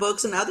also have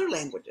books in other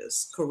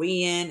languages,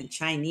 Korean and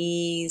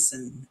Chinese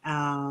and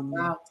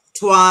Wow.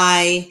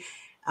 Twi,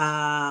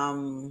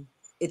 um,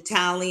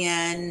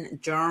 Italian,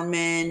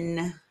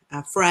 German,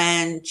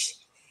 French.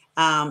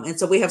 And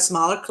so we have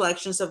smaller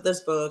collections of those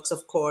books,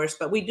 of course,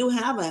 but we do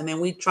have them, and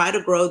we try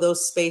to grow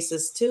those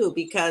spaces too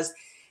because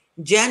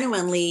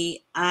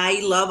genuinely,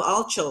 I love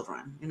all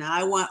children and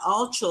I want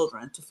all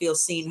children to feel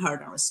seen,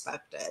 heard, and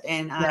respected.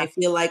 And Yeah. I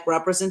feel like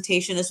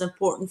representation is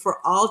important for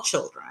all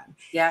children.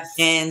 Yes.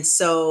 And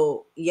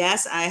so,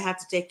 yes, I have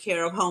to take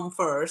care of home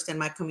first, and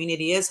my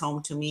community is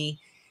home to me.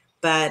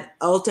 But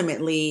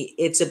ultimately,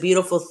 it's a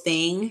beautiful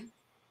thing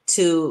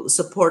to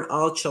support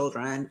all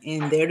children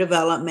in their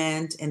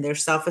development and their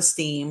self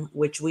esteem,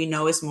 which we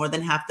know is more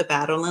than half the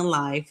battle in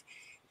life.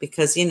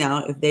 Because,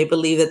 if they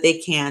believe that they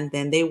can,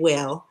 then they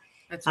will.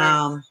 That's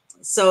right.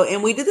 So,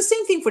 and we did the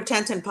same thing for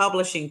 1010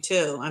 Publishing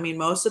too. I mean,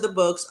 most of the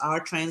books are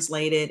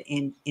translated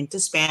into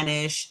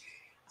Spanish,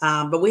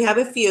 but we have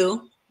a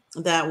few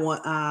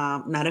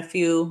not a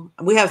few.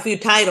 We have a few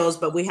titles,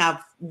 but we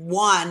have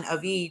one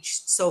of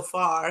each so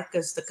far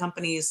because the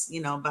company is,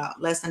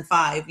 about less than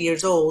 5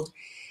 years old.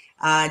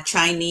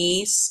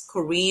 Chinese,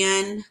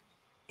 Korean,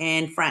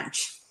 and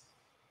French.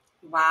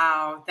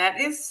 Wow. That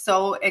is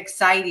so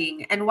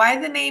exciting. And why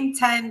the name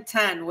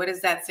 1010? What does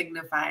that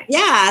signify?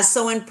 Yeah,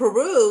 so in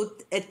Peru,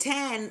 a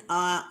 10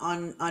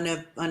 on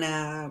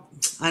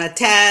a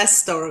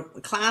test or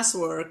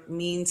classwork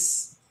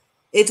means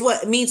it's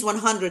what it means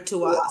 100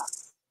 to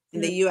us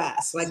in the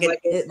US. Like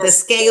the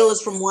scale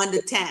is from 1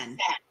 to 10.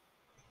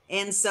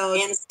 And so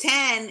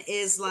 10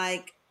 is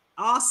like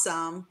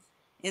awesome.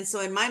 And so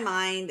in my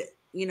mind,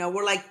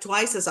 we're like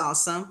twice as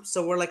awesome,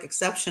 so we're like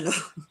exceptional.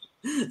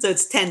 So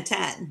it's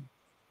 1010.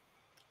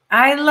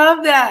 I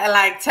love that.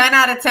 Like 10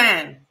 out of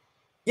 10.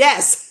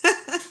 Yes.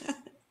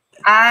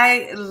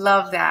 I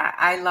love that.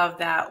 I love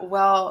that.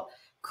 Well,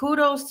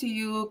 kudos to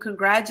you.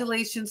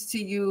 Congratulations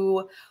to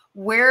you.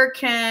 Where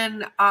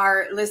can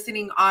our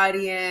listening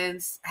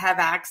audience have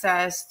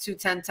access to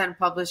 1010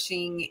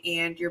 Publishing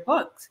and your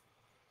books?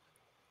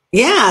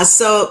 Yeah,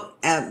 so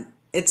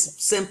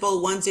it's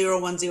simple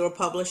 1010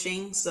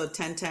 publishing, so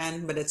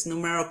 1010, but it's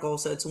numerical,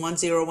 so it's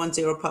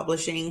 1010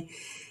 publishing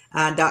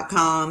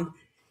 .com.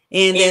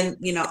 And then,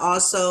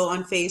 also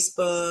on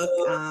Facebook,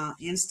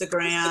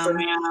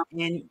 Instagram,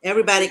 and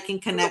everybody can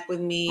connect with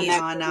me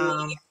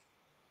on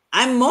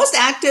I'm most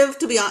active,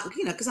 to be honest,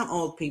 because I'm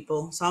old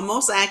people. So I'm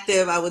most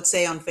active, I would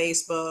say, on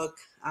Facebook.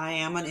 I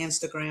am on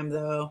Instagram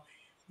though.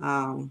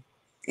 Um,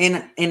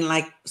 and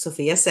like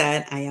Sophia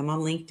said, I am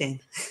on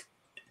LinkedIn.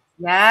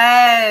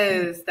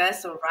 Yes,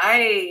 that's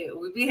right.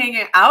 We be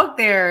hanging out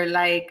there.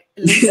 Like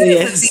LinkedIn is a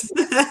Yes.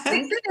 thing.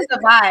 LinkedIn is a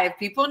vibe.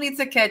 People need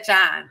to catch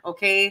on.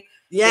 Okay.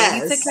 They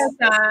need to Yes.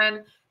 catch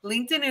on.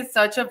 LinkedIn is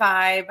such a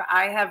vibe.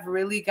 I have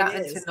really It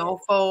gotten to is. know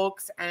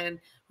folks and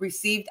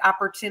received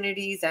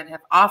opportunities and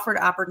have offered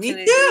Me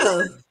opportunities.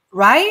 too.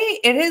 Right?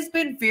 It has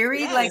been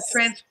very like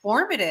Yes.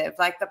 transformative,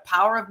 like the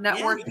power of Yeah.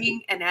 networking,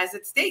 and as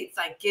it states,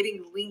 like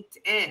getting linked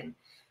in.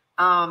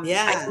 I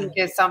Yeah. think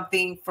is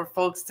something for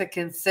folks to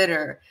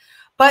consider.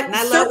 But And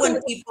I love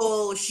when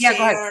people yeah,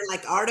 go ahead. share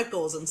like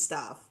articles and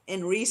stuff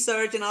and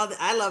research and all that.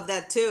 I love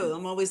that too.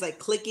 I'm always like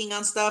clicking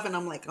on stuff and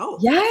I'm like, oh,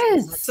 that's an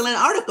Yes. excellent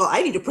article.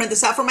 I need to print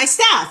this out for my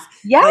staff.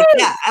 Like, yeah,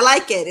 Yes. I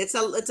like it.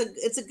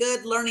 It's a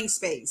good learning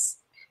space.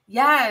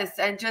 Yes,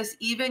 and just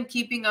even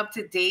keeping up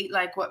to date,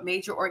 like what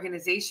major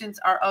organizations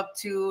are up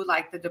to,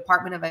 like the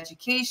Department of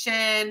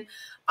Education.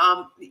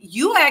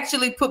 You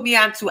actually put me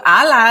onto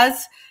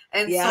ALAS.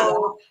 And Yeah.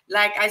 so,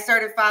 like, I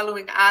started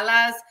following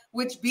ALAS,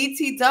 which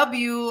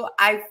BTW,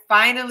 I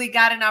finally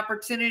got an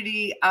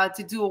opportunity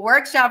to do a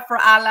workshop for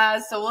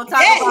ALAS. So we'll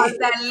talk about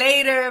that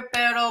later.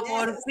 Pero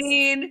por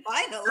fin,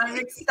 Finally. I'm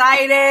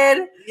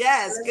excited.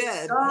 Yes, Let's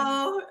good.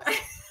 go.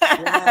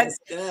 Yes,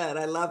 good.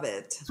 I love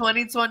it.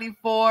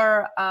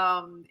 2024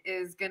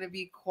 is going to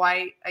be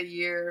quite a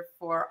year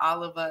for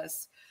all of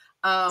us.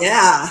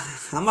 Yeah,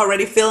 I'm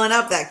already filling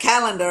up that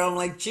calendar. I'm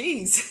like,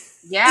 geez.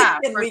 Yeah,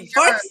 Can for we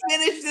sure. first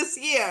finish this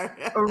year?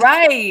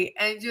 Right.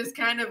 And just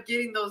kind of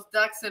getting those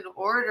ducks in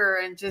order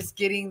and just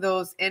getting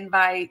those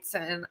invites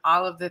and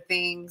all of the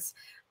things.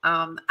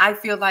 I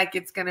feel like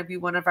it's going to be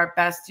one of our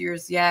best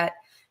years yet.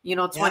 You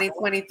know,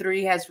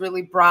 2023 has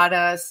really brought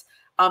us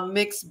a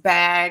mixed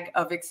bag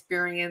of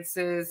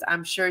experiences.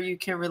 I'm sure you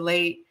can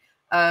relate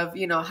of,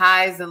 you know,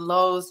 highs and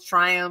lows,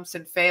 triumphs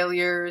and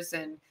failures,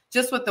 and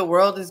just what the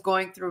world is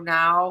going through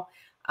now.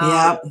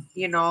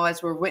 You know,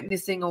 as we're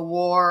witnessing a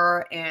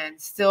war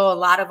and still a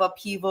lot of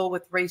upheaval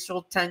with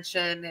racial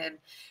tension, and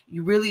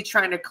you really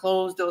trying to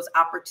close those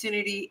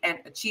opportunity and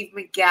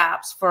achievement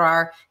gaps for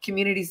our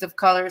communities of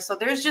color. So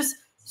there's just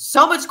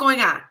so much going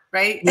on,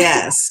 right?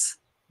 Yes.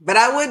 But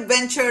I would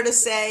venture to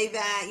say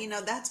that, you know,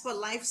 that's what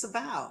life's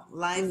about.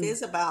 Life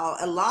is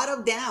about a lot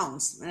of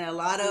downs and a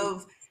lot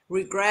of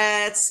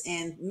regrets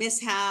and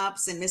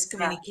mishaps and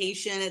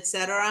miscommunication,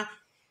 etc.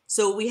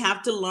 So we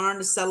have to learn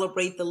to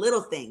celebrate the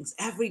little things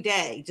every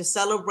day. Just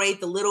celebrate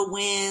the little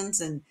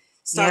wins and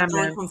start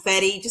throwing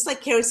confetti. Just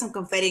like carry some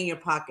confetti in your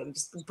pocket.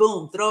 Just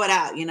boom, throw it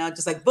out, you know,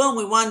 just like boom,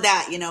 we won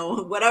that, you know,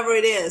 whatever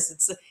it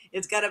is.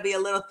 It's got to be a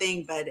little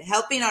thing, but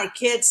helping our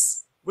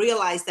kids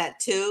realize that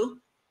too,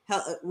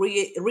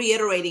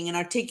 reiterating and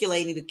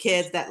articulating to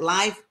kids that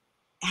life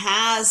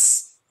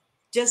has,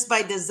 just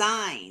by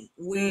design,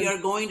 we are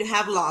going to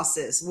have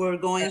losses. We're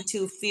going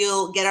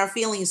to get our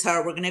feelings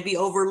hurt. We're going to be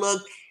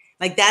overlooked.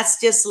 Like, that's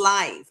just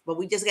life, but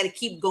we just got to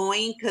keep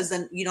going, because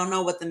then you don't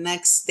know what the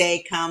next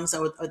day comes,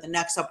 or the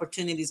next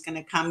opportunity is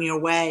going to come your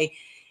way.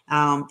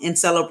 And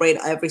celebrate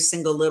every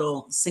single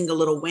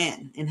little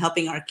win, and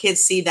helping our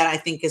kids see that, I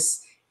think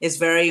is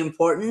very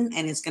important,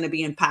 and it's going to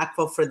be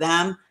impactful for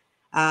them.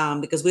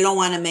 Because we don't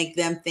want to make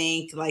them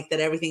think like that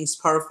everything's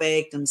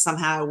perfect and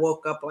somehow I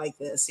woke up like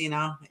this, you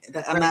know.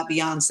 I'm not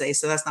Beyonce,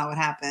 so that's not what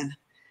happened.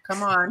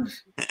 Come on,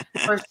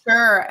 for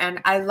sure. And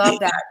I love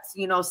that,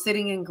 you know,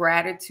 sitting in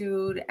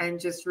gratitude and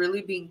just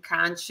really being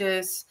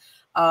conscious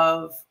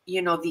of,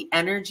 you know, the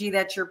energy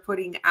that you're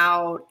putting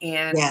out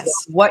and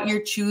what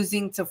you're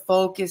choosing to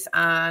focus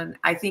on,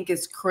 I think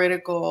is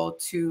critical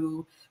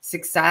to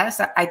success.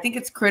 I think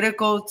it's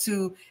critical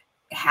to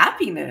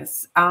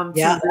happiness,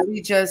 to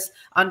really just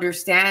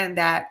understand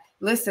that,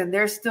 listen,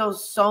 there's still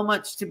so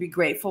much to be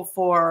grateful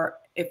for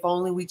if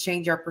only we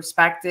change our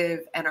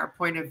perspective and our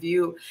point of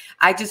view.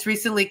 I just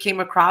recently came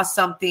across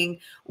something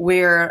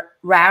where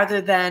rather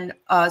than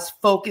us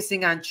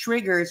focusing on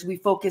triggers, we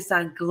focus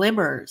on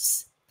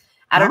glimmers.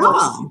 I don't know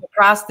if you came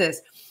across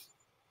this.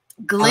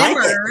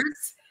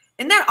 Glimmers.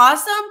 Isn't that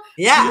awesome?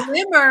 Yeah.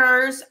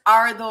 Glimmers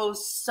are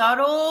those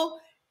subtle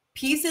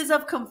pieces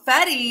of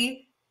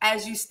confetti,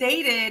 as you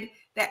stated,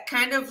 that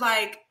kind of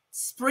like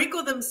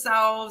sprinkle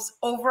themselves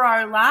over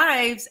our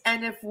lives.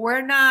 And if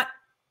we're not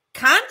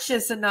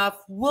conscious enough,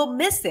 we'll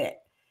miss it.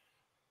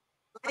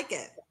 Like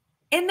it.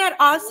 Isn't that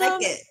awesome?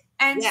 Like it.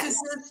 And to just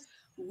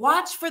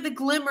watch for the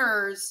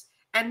glimmers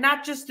and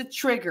not just the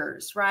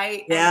triggers,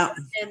 right? Yeah.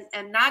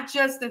 And not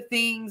just the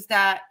things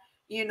that,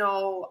 you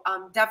know,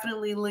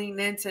 definitely lean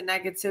into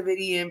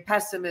negativity and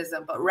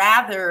pessimism, but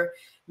rather,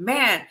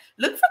 man,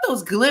 look for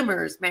those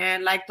glimmers,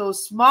 man, like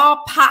those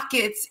small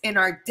pockets in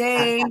our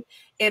day,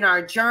 in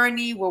our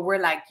journey, where we're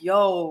like,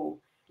 yo,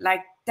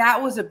 like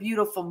that was a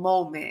beautiful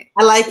moment.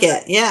 I like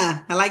it. Yeah,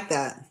 I like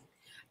that.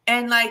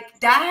 And like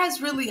that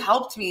has really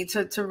helped me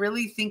to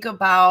really think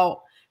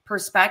about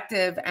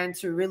perspective and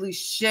to really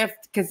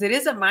shift, because it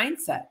is a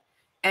mindset.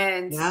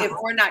 And if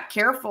we're not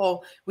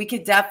careful, we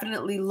could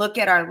definitely look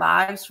at our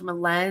lives from a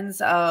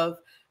lens of,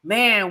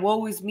 man,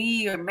 woe is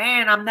me, or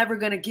man, I'm never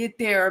going to get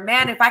there, or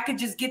man, if I could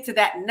just get to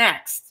that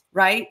next,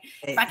 right?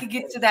 If I could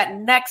get to that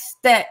next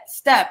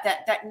step,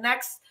 that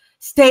next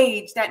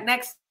stage, that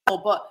next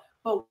level,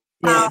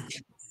 but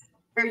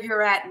where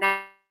you're at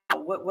now,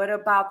 what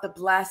about the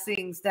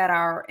blessings that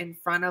are in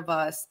front of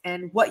us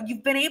and what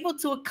you've been able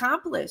to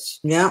accomplish?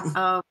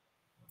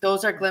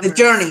 Those are glimmers. The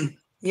journey.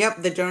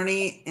 Yep, the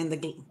journey and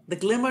the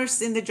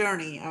glimmers in the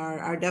journey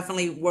are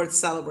definitely worth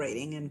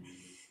celebrating, and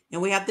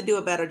we have to do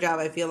a better job.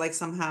 I feel like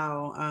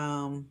somehow,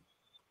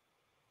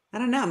 I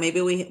don't know,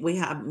 maybe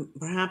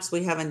perhaps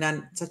we haven't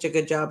done such a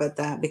good job at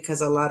that,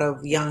 because a lot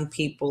of young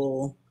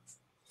people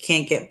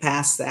can't get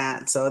past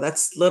that. So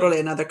that's literally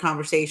another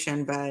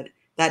conversation, but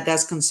that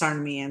does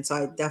concern me. And so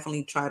I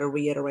definitely try to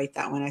reiterate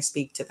that when I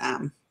speak to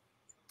them.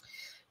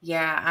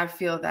 Yeah, I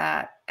feel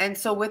that. And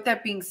so with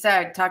that being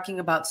said, talking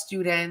about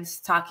students,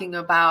 talking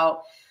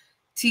about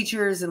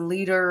teachers and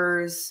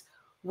leaders,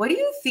 what do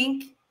you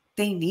think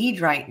they need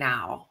right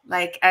now?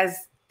 Like as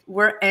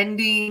we're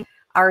ending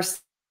our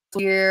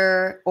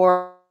year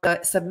or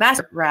the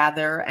semester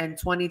rather, and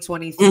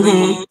 2023,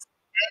 Mhm.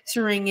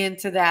 entering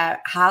into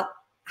that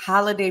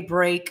holiday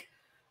break.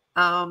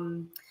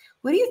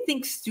 What do you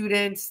think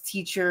students,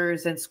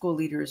 teachers, and school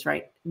leaders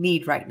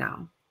need right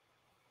now?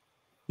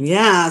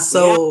 Yeah,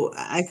 so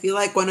I feel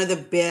like one of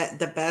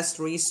the best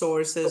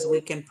resources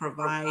we can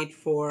provide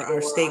for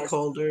our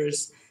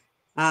stakeholders,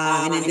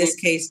 and in this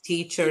case,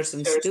 teachers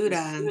and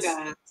students,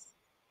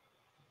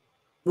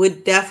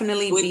 would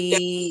definitely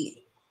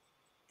be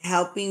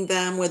helping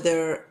them with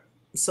their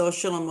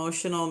social,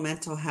 emotional,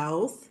 mental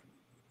health.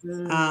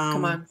 Come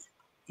Um, on.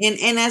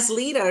 and as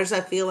leaders,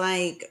 I feel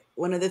like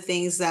one of the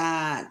things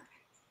that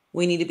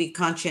we need to be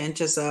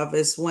conscientious of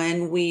is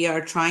when we are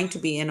trying to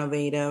be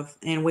innovative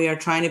and we are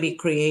trying to be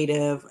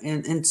creative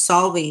and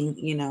solving,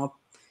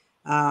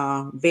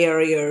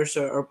 barriers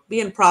or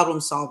being problem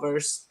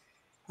solvers.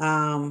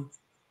 Um,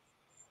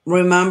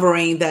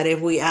 Remembering that if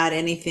we add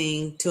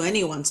anything to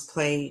anyone's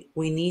plate,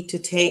 we need to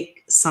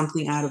take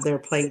something out of their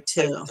plate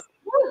too.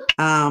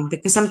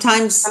 Because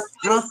sometimes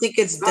I don't think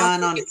it's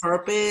done on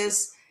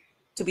purpose,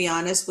 to be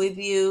honest with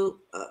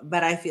you,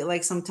 but I feel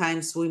like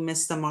sometimes we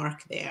miss the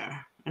mark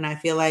there. And I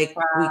feel like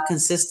we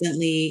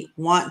consistently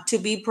want to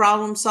be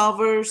problem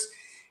solvers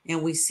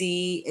and we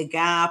see a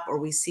gap or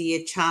we see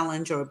a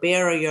challenge or a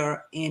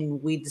barrier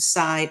and we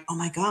decide, oh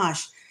my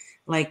gosh,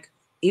 like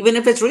even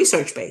if it's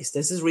research based,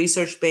 this is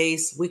research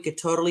based, we could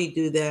totally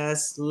do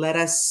this. Let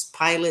us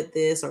pilot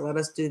this or let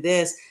us do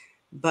this.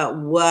 But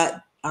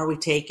what are we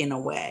taking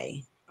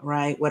away?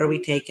 Right? What are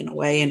we taking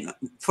away? And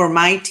for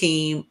my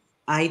team,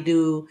 I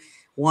do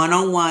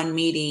one-on-one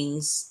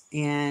meetings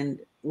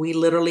and we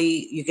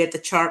literally, you get the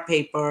chart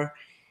paper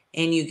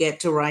and you get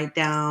to write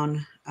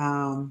down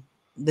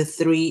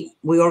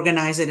we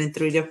organize it in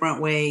 3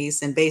 different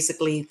ways and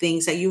basically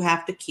things that you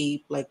have to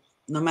keep, like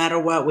no matter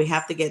what, we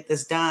have to get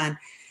this done.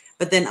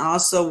 But then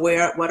also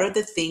what are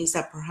the things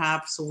that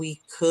perhaps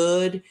we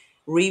could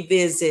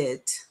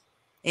revisit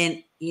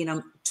and,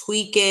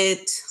 tweak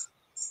it,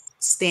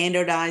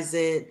 standardize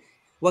it.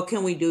 What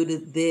can we do to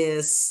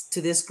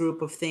this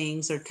group of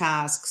things or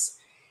tasks?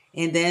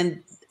 And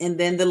then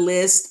the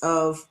list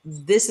of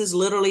this is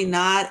literally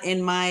not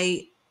in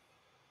my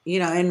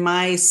in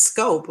my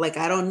scope. Like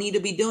I don't need to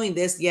be doing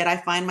this, yet I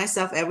find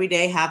myself every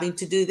day having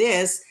to do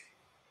this.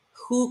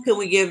 Who can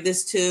we give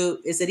this to?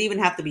 Is it even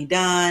have to be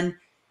done?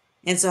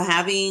 And so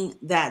having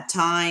that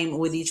time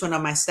with each one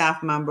of my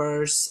staff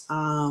members,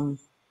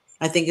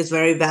 I think is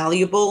very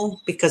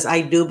valuable because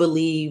I do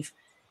believe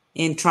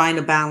in trying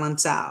to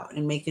balance out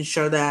and making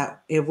sure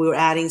that if we're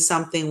adding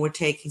something, we're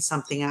taking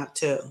something out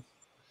too.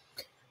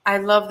 I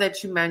love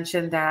that you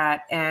mentioned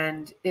that.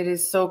 And it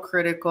is so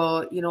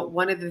critical.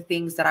 One of the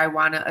things that I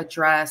want to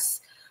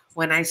address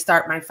when I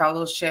start my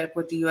fellowship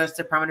with the U.S.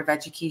 Department of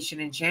Education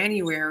in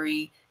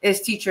January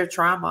is teacher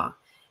trauma.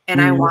 And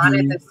I want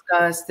to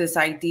discuss this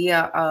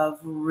idea of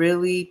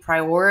really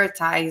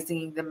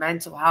prioritizing the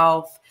mental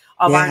health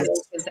of our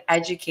nation's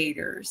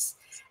educators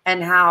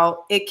and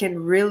how it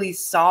can really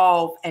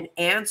solve and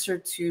answer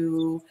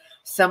to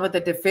some of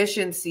the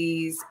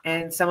deficiencies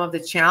and some of the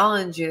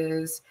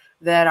challenges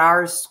that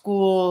our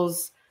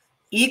schools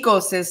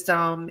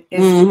ecosystem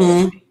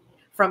is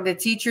from the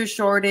teacher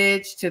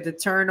shortage to the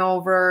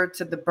turnover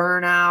to the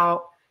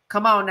burnout.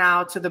 Come on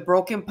now, to the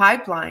broken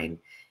pipeline.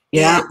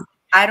 Yeah. And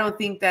I don't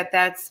think that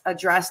that's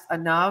addressed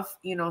enough.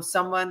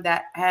 Someone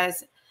that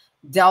has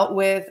dealt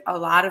with a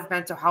lot of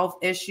mental health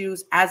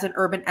issues as an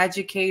urban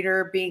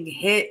educator, being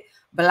hit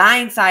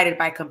blindsided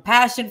by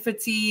compassion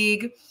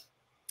fatigue,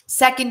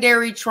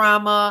 secondary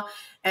trauma,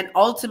 and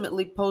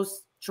ultimately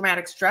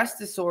post-traumatic stress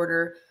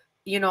disorder.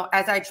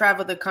 As I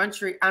travel the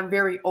country, I'm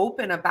very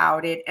open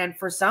about it. And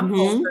for some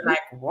folks, they're like,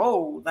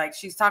 whoa, like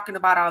she's talking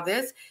about all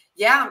this.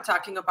 Yeah, I'm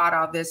talking about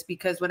all this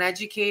because when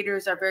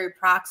educators are very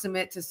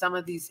proximate to some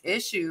of these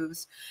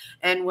issues,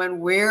 and when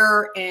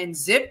we're in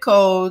zip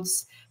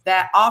codes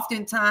that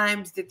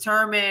oftentimes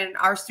determine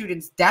our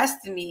students'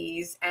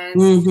 destinies and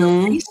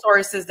the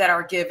resources that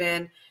are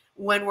given,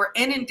 when we're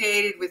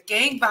inundated with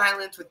gang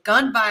violence, with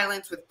gun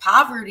violence, with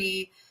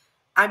poverty,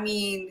 I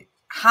mean,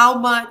 how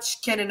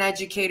much can an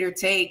educator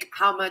take?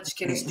 How much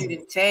can a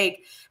student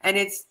take? And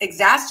it's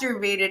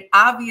exacerbated,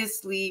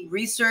 obviously,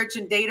 research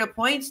and data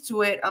points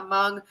to it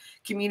among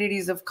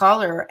communities of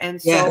color.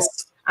 And so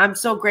I'm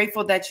so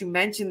grateful that you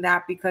mentioned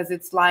that because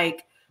it's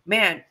like,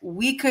 man,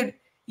 we could,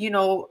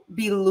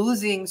 be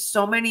losing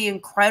so many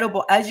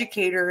incredible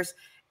educators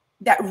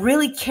that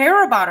really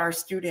care about our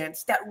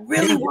students, that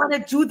really want to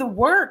do the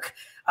work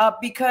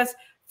because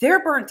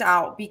they're burnt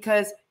out,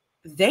 because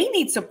they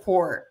need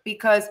support,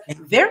 because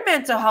their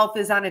mental health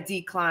is on a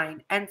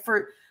decline. And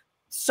for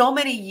so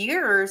many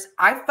years,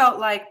 I felt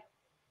like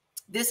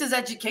this is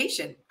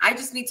education. I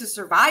just need to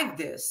survive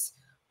this.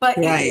 But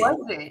Right. it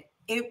wasn't.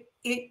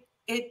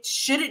 It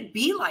shouldn't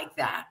be like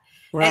that.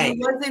 Right. And it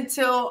wasn't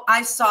until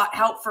I sought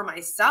help for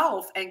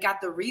myself and got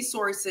the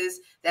resources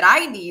that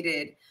I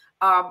needed,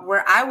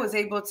 where I was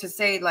able to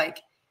say, like,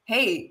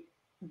 hey,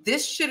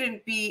 this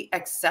shouldn't be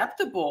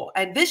acceptable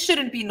and this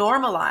shouldn't be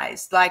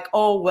normalized. Like,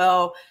 oh,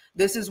 well,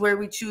 this is where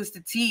we choose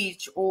to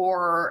teach,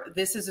 or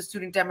this is a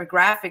student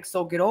demographic,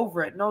 so get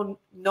over it. No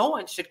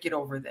one should get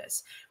over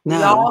this. No.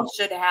 We all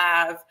should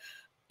have,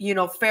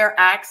 fair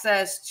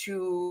access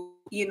to,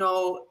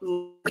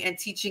 and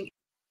teaching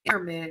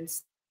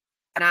environments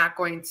not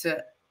going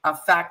to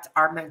affect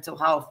our mental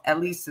health, at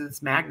least to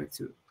this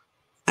magnitude.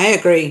 I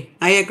agree.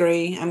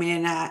 I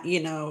mean,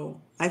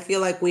 I feel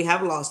like we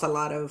have lost a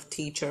lot of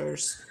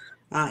teachers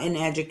and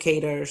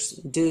educators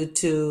due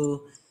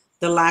to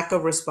the lack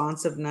of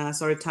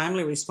responsiveness or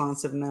timely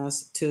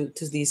responsiveness to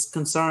these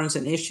concerns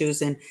and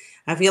issues. And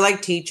I feel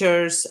like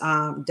teachers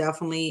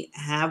definitely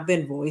have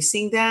been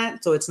voicing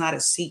that, so it's not a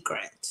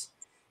secret.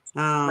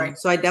 Right.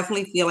 So I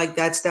definitely feel like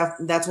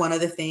that's one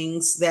of the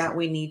things that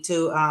we need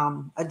to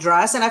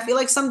address. And I feel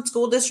like some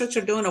school districts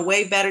are doing a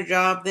way better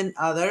job than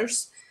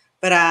others.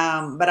 But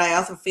I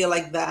also feel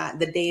like that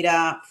the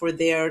data for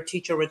their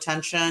teacher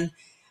retention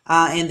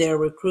and their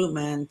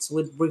recruitment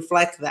would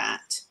reflect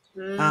that,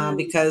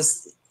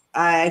 because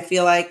I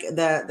feel like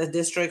the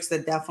districts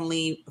that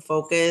definitely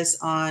focus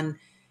on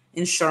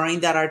ensuring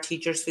that our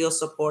teachers feel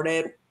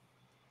supported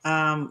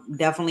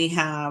definitely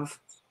have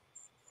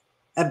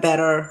a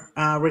better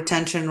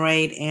retention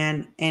rate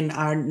and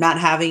are not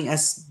having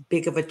as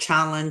big of a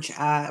challenge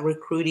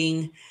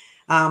recruiting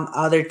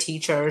other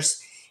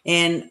teachers.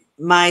 And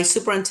my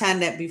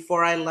superintendent,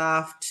 before I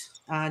left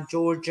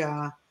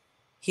Georgia,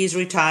 he's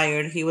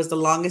retired. He was the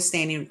longest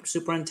standing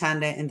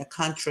superintendent in the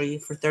country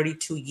for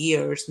 32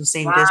 years in the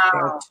same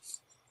district.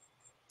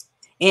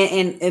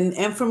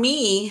 And for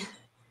me,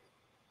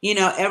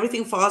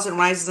 everything falls and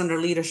rises under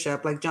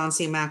leadership, like John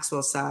C.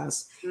 Maxwell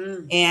says.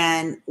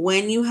 And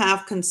when you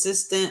have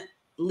consistent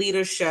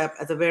leadership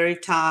at the very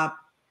top,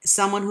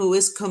 someone who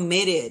is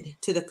committed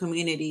to the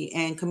community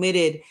and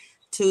committed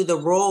to the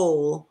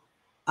role,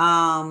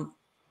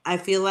 I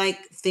feel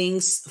like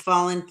things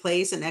fall in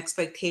place and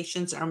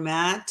expectations are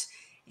met.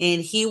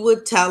 And he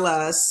would tell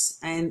us,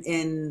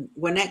 and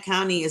Gwinnett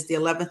County is the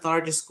 11th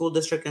largest school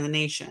district in the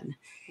nation.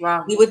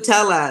 Wow. He would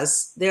tell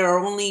us there are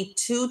only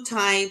two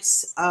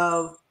types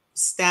of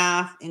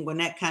staff in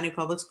Gwinnett County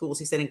Public Schools.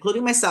 He said,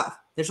 including myself,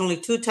 there's only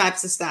two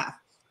types of staff.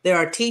 There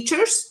are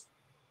teachers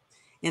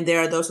and there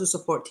are those who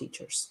support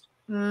teachers.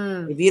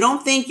 If you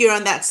don't think you're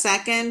on that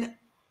second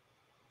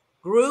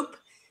group,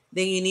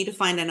 then you need to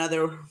find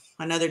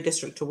another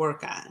district to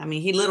work at. I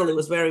mean, he literally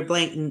was very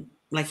blatant,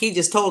 like he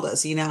just told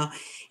us,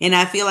 and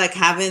I feel like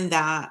having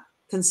that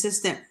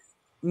consistent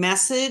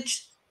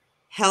message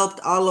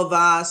helped all of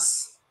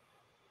us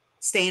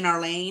stay in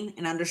our lane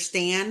and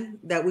understand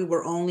that we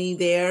were only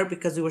there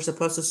because we were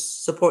supposed to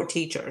support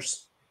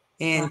teachers,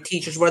 and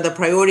teachers were the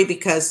priority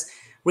because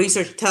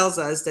research tells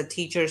us that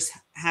teachers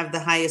have the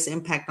highest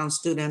impact on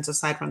students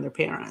aside from their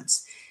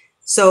parents.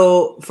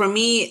 So for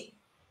me,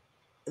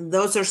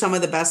 those are some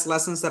of the best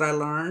lessons that I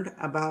learned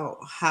about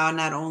how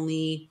not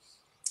only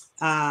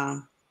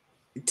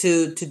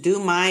to do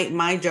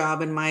my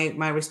job and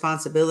my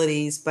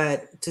responsibilities,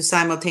 but to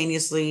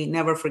simultaneously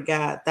never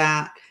forget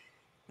that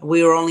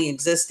we were only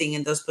existing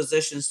in those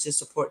positions to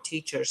support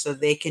teachers so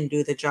they can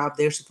do the job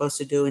they're supposed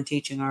to do in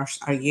teaching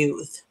our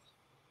youth.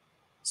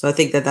 So I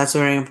think that that's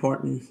very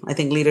important. I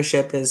think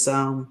leadership is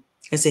a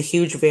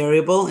huge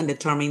variable in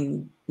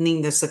determining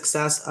the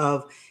success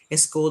of a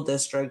school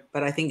district,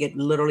 but I think it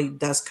literally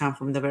does come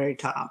from the very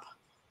top.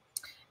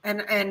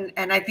 And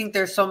I think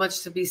there's so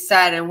much to be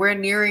said, and we're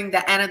nearing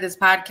the end of this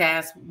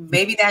podcast.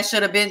 Maybe that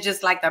should have been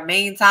just like the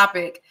main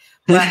topic,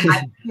 but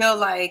I feel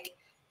like,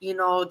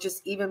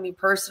 just even me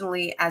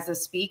personally as a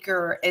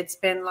speaker, it's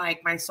been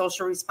like my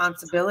social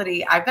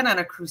responsibility. I've been on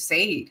a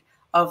crusade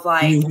of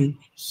like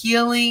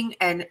healing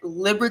and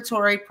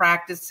liberatory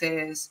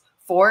practices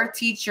for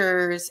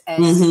teachers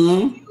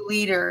and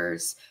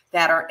leaders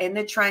that are in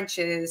the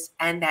trenches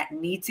and that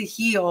need to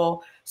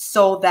heal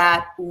so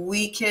that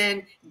we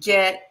can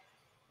get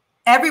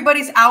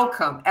everybody's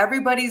outcome.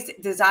 Everybody's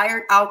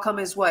desired outcome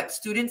is what?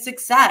 Student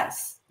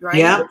success, right?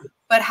 Yeah.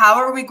 But how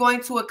are we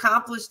going to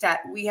accomplish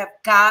that? We have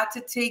got to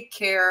take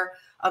care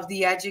of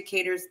the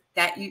educators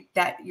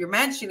that you're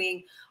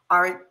mentioning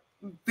are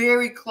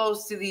very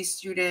close to these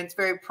students,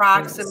 very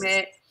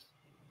proximate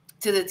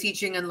to the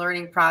teaching and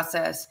learning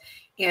process.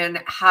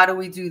 And how do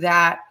we do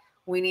that?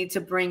 We need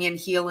to bring in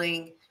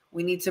healing.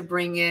 We need to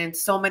bring in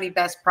so many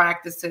best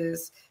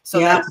practices so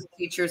that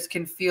teachers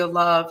can feel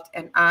loved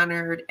and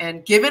honored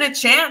and given a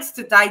chance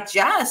to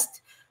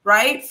digest,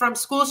 right? From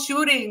school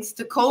shootings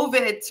to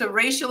COVID to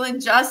racial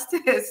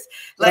injustice.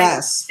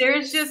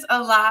 There's just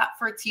a lot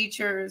for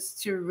teachers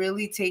to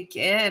really take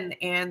in,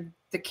 and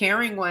the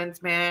caring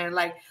ones, man,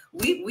 like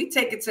we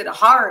take it to the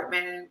heart,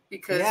 man,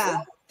 because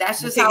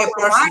that's just how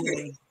we're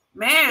wired.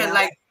 Man,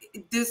 like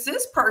this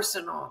is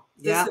personal.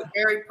 This Yeah. is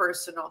very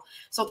personal.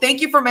 So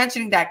thank you for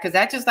mentioning that, because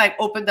that just like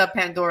opened up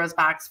Pandora's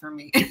box for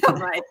me. I'm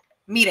like,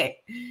 mire.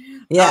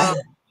 Yeah.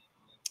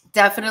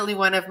 Definitely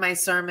one of my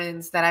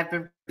sermons that I've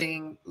been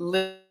reading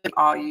literally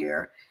all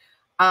year.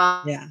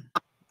 Yeah.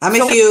 I'm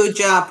a huge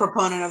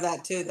proponent of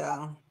that too,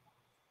 though.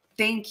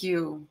 Thank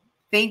you.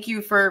 Thank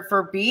you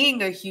for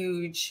being a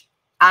huge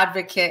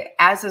advocate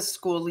as a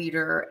school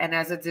leader and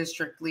as a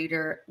district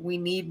leader. We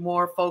need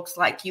more folks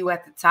like you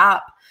at the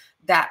top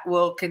that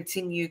will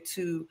continue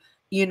to,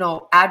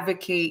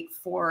 advocate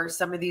for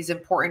some of these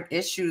important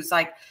issues.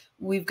 Like,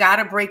 we've got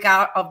to break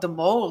out of the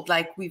mold.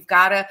 Like, we've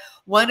got to,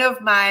 one of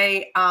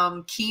my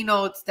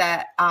keynotes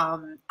that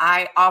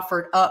I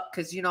offered up,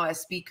 because,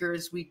 as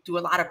speakers, we do a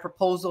lot of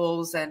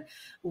proposals and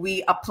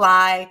we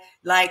apply.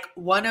 Like,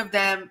 one of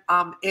them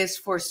is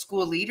for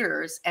school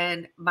leaders.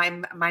 And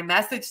my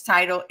message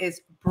title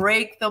is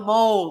Break the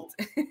Mold,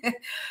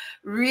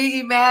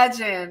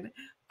 Reimagine,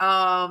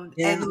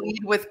 and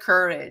Lead with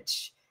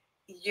Courage.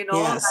 Yes.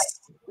 Like,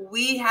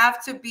 we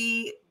have to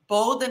be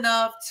bold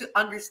enough to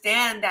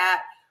understand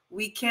that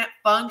we can't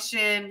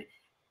function,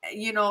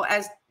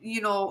 as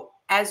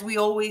we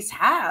always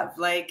have.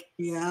 Like,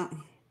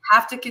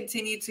 have to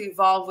continue to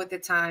evolve with the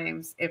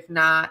times. If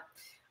not,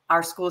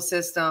 our school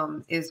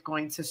system is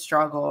going to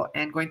struggle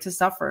and going to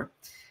suffer.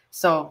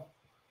 So,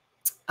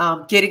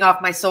 getting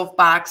off my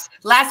soapbox.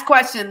 Last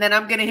question, then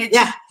I'm going to hit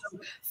you.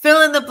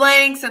 Fill in the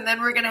blanks, and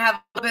then we're going to have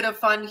a little bit of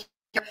fun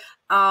here.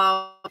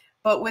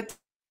 But with that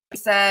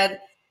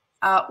said,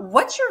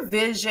 what's your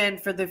vision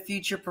for the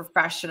future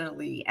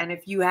professionally? And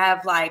if you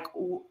have like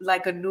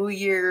a New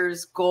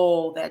Year's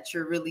goal that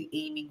you're really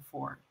aiming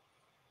for?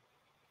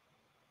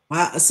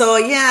 Wow. So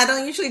I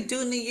don't usually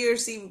do New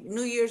Year's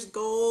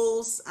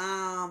goals.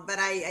 But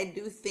I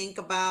do think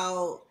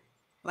about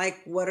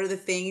like what are the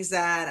things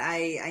that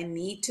I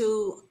need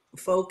to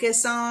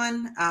focus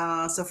on.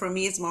 So for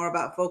me, it's more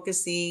about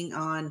focusing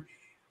on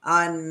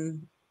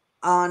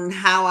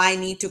how I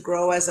need to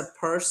grow as a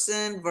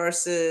person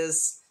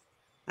versus,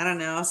 I don't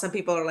know. Some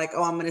people are like,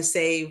 oh, I'm going to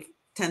save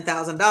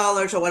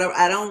 $10,000 or whatever.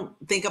 I don't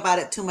think about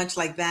it too much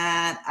like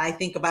that. I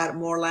think about it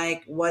more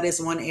like, what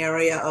is one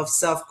area of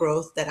self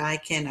growth that I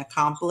can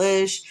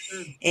accomplish?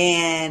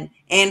 And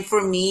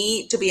for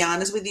me, to be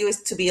honest with you,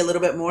 is to be a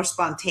little bit more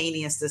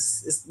spontaneous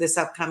this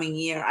upcoming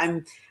year.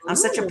 I'm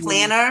such a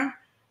planner.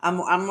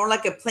 I'm more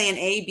like a plan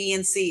A, B,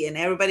 and C. And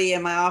everybody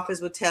in my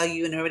office will tell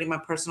you, and everybody in my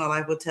personal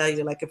life will tell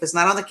you, like, if it's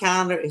not on the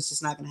calendar, it's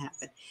just not going to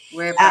happen.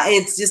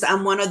 It's just,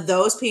 I'm one of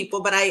those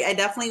people, but I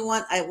definitely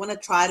want to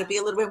try to be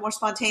a little bit more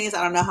spontaneous.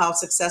 I don't know how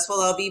successful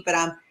I'll be, but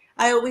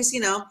I always,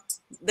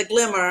 the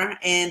glimmer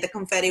and the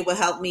confetti will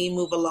help me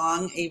move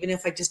along. Even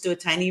if I just do a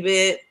tiny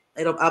bit,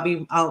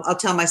 I'll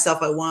tell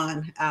myself I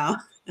won.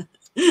 I'll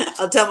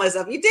tell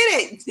myself, you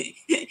did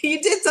it. You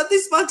did something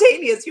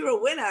spontaneous. You're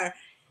a winner.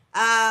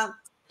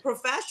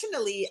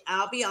 Professionally,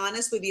 I'll be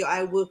honest with you.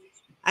 I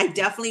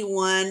definitely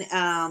want,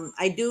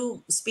 I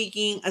do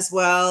speaking as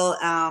well,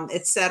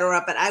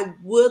 etc. But I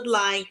would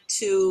like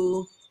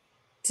to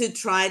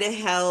try to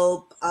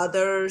help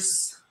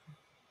others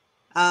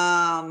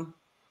gain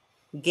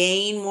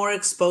more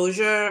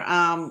exposure.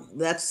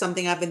 That's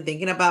something I've been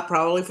thinking about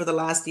probably for the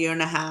last year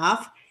and a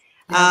half.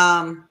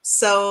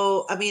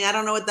 So, I mean, I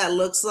don't know what that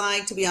looks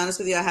like, to be honest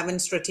with you. I haven't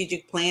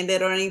strategic planned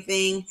it or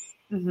anything.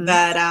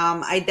 But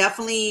I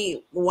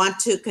definitely want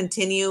to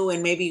continue,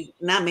 and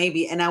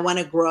and I want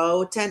to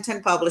grow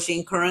 1010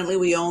 Publishing. Currently,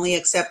 we only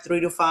accept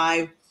 3 to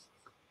 5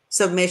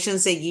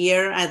 submissions a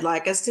year. I'd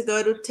like us to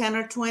go to 10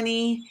 or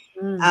 20.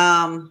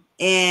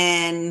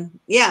 And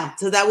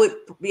so that would,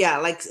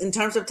 like in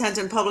terms of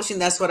 1010 Publishing,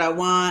 that's what I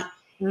want.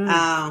 And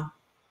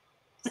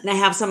I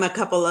have a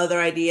couple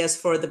other ideas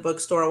for the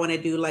bookstore. I want to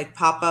do like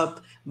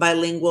pop-up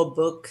bilingual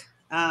book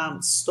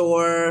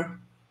store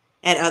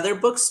at other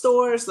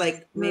bookstores.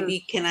 Like maybe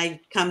can I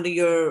come to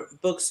your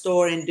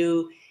bookstore and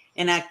do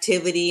an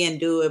activity and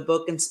do a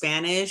book in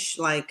Spanish?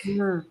 Like,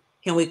 can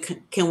we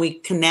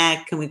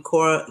connect? Can we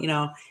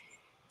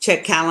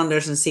check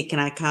calendars and see, can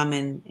I come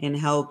and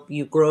help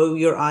you grow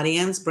your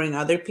audience, bring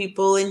other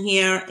people in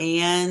here,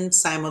 and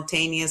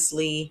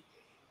simultaneously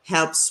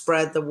help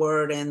spread the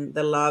word and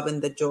the love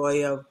and the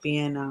joy of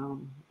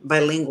being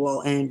bilingual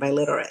and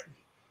biliterate.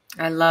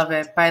 I love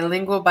it.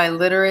 Bilingual,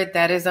 biliterate,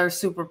 that is our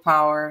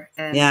superpower.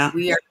 And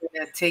we are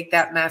going to take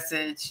that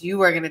message. You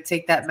are going to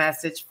take that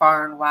message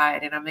far and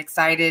wide. And I'm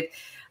excited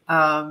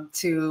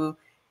to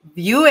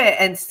view it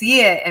and see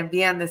it and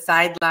be on the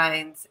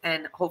sidelines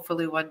and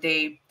hopefully one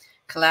day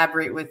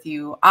collaborate with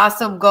you.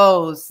 Awesome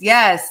goals.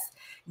 Yes.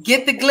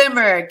 Get the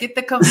glimmer, get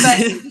the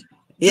confetti.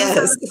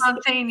 Yes.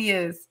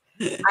 Spontaneous.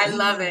 I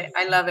love it.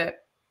 I love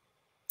it.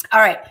 All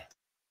right.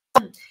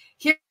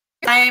 Here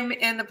I'm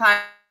in the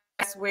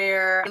podcast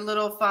where a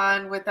little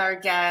fun with our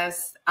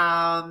guests,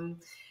 and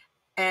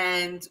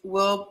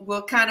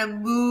we'll kind of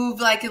move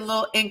like in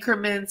little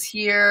increments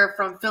here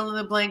from fill in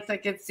the blanks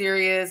that get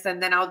serious,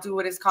 and then I'll do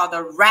what is called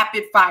a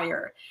rapid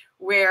fire,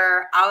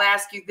 where I'll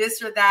ask you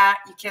this or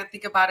that. You can't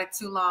think about it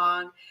too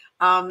long.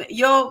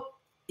 You'll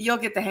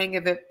get the hang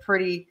of it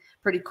pretty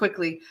pretty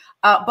quickly.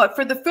 But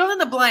for the fill in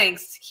the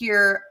blanks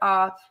here,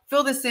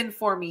 fill this in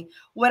for me.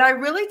 What I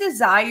really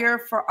desire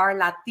for our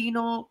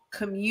Latino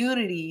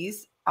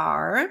communities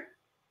are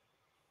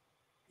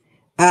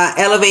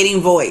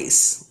elevating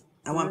voice.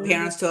 I want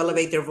parents to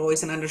elevate their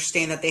voice and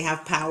understand that they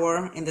have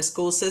power in the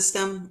school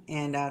system,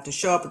 and to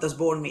show up at those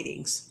board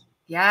meetings.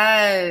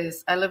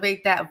 Yes,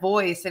 elevate that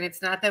voice. And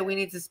it's not that we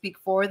need to speak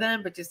for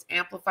them, but just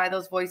amplify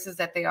those voices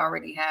that they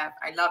already have.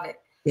 I love it.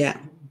 Yeah.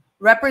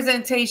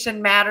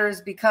 Representation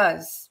matters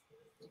because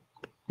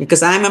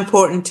I'm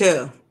important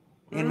too.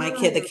 And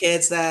the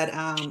kids that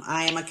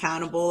I am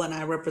accountable and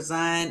I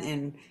represent,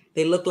 and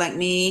they look like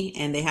me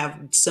and they have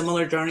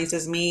similar journeys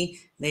as me,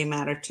 they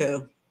matter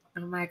too.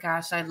 Oh my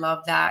gosh, I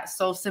love that.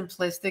 So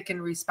simplistic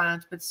in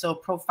response, but so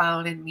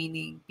profound in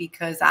meaning,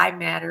 because I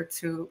matter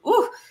too.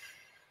 Ooh,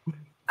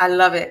 I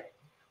love it.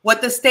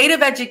 What the state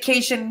of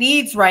education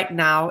needs right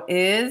now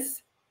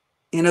is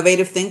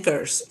innovative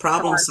thinkers,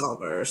 problem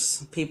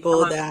solvers,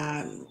 people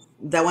that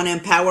want to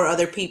empower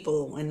other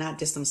people and not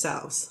just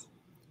themselves.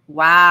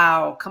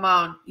 Wow. Come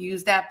on.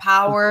 Use that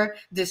power,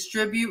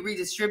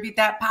 redistribute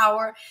that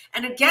power.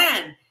 And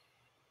again,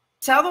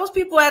 tell those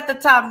people at the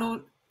top,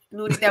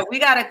 Nury, that we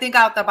got to think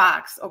out the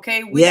box.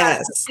 Okay. We got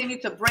to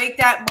continue to break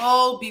that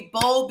mold, be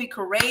bold, be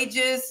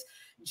courageous,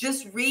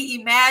 just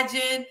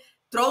reimagine,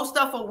 throw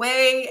stuff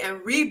away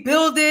and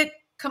rebuild it.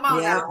 Come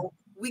on now.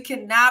 We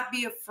cannot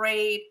be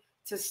afraid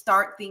to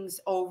start things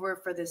over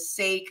for the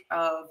sake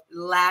of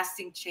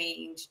lasting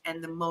change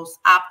and the most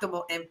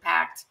optimal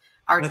impact.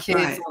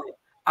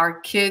 Our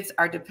kids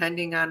are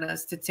depending on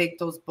us to take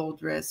those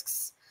bold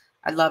risks.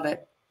 I love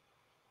it.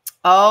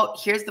 Oh,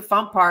 here's the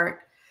fun part.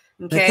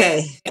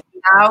 Okay.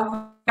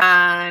 Now we're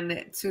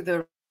on to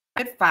the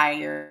rapid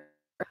fire.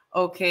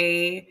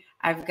 Okay.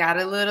 I've got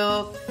a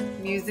little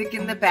music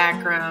in the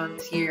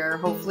background here.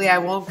 Hopefully I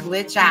won't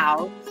glitch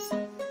out.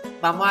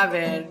 Vamos a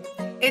ver.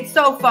 It's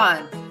so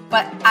fun,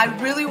 but I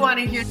really want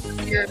to hear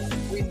your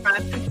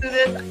responses to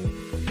this.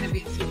 It's going to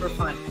be super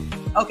fun.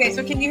 Okay,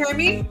 so can you hear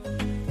me?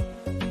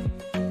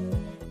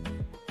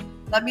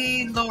 Let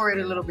me lower it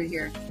a little bit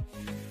here.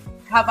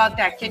 How about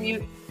that? Can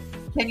you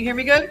hear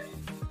me good?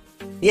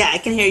 Yeah, I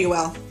can hear you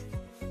well.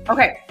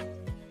 Okay.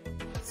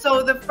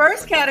 So the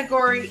first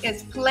category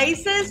is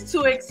places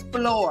to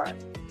explore.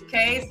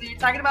 Okay, so you're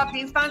talking about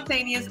being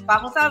spontaneous.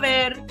 Vamos a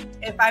ver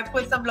if I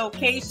put some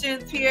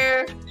locations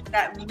here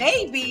that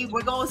maybe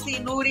we're going to see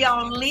Nury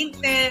on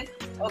LinkedIn,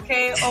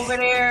 okay, over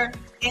there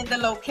in the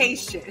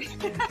location.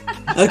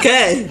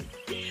 Okay.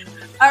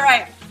 All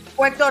right.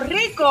 Puerto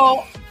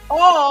Rico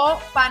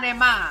o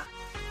Panamá?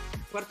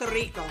 Puerto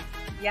Rico.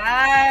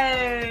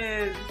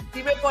 Yes.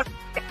 Dime por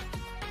qué.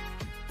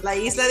 La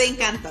isla de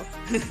encanto.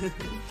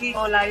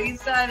 O la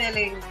isla del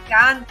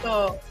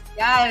encanto.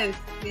 Yes,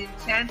 the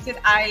Enchanted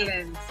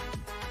Islands.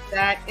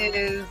 That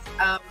is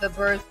the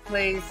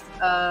birthplace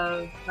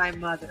of my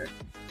mother.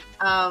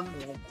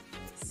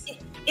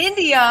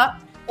 India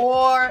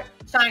or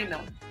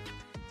China?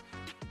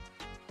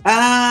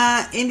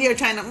 India or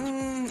China?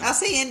 I'll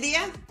say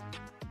India.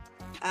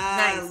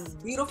 Nice.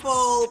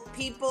 Beautiful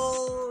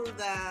people.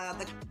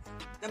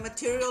 The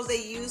materials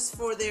they use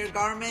for their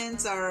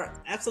garments are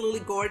absolutely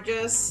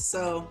gorgeous.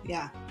 So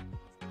yeah.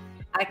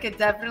 I could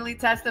definitely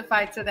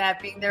testify to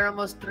that. Being there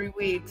almost 3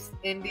 weeks,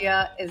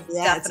 India is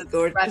definitely it's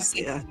gorgeous.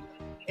 Yeah.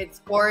 It's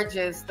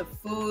gorgeous. The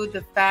food,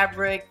 the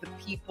fabric, the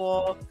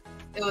people.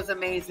 It was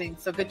amazing.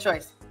 So good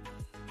choice.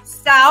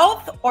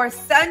 South or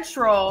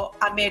Central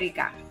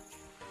America?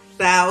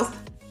 South.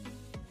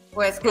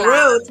 Pues Peru.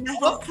 claro. It's my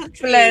home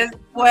country.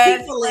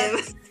 People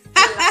live.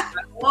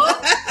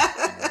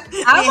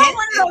 I want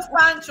one of those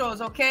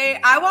panchos, okay?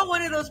 I want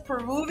one of those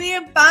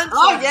Peruvian panchos.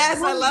 Oh, yes,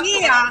 I love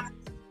that.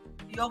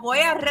 Yo voy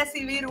a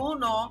recibir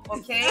uno,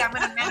 okay? I'm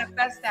going to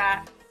manifest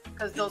that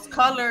because those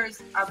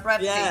colors are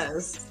breathtaking.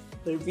 Yes,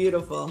 they're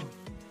beautiful.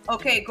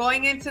 Okay,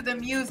 going into the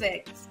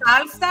music.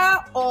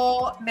 Salsa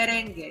or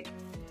merengue?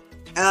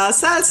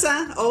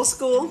 Salsa, old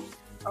school.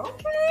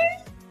 Okay.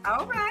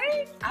 All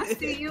right. I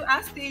see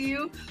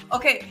you.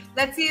 Okay,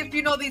 let's see if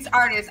you know these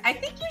artists. I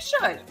think you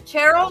should.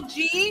 Karol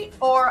G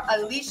or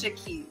Alicia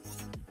Keys?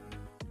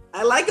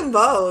 I like them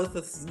both.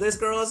 This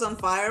girl is on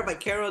fire, but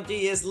Karol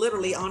G is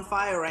literally on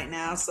fire right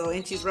now.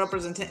 And she's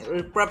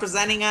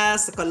representing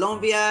us,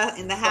 Colombia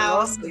in the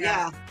house. So,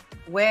 yeah.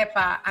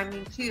 Wepa. I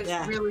mean, she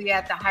is really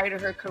at the height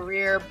of her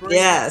career.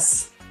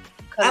 Yes.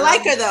 Colombia. I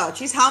like her though.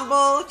 She's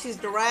humble. She's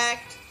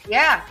direct.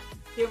 Yeah.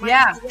 She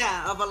reminds me,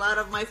 of a lot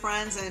of my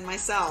friends and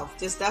myself.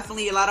 Just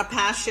definitely a lot of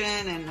passion,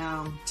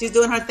 and she's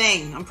doing her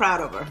thing. I'm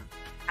proud of her.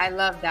 I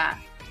love that.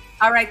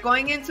 All right,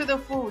 going into the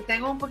food.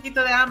 Tengo un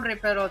poquito de hambre,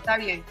 pero está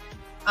bien.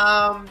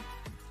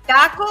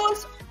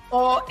 Tacos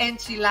or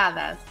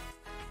enchiladas?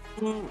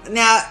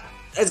 Now,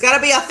 it's got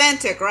to be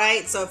authentic,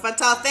 right? So if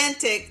it's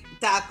authentic,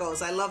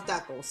 tacos. I love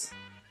tacos.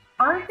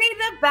 Aren't they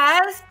the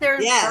best? They're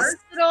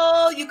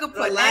versatile. You could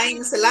put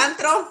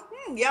cilantro.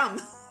 Yum.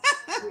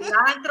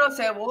 Cilantro,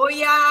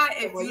 cebolla.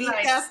 If you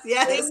like,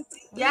 yes.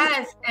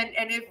 Yes,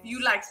 and if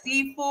you like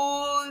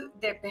seafood,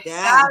 de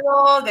Yeah.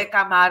 pescado, de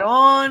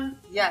camarón,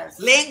 yes.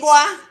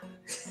 Lengua.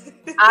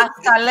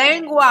 Hasta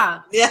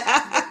lengua.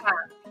 Yeah.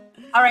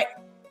 All right.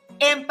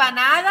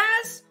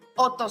 Empanadas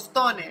o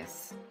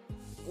tostones?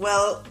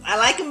 Well, I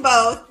like them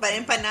both, but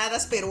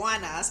empanadas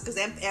peruanas, because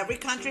every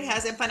country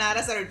has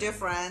empanadas that are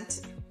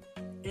different,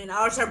 and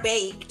ours are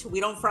baked. We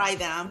don't fry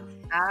them.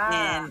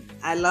 And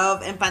I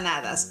love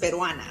empanadas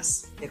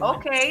peruanas.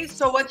 Okay,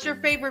 so what's your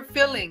favorite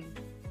filling?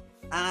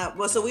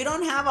 Well, so we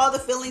don't have all the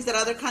fillings that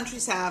other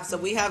countries have. So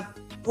we have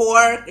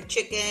pork,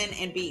 chicken,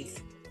 and beef.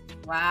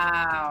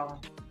 Wow,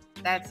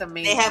 that's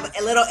amazing. They have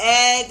a little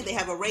egg. They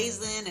have a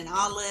raisin, an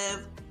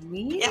olive.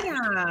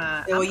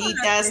 Mira.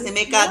 Cebollitas, they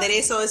make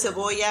aderezo de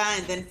cebolla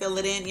and then fill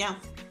it in. Yeah.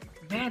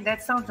 Man,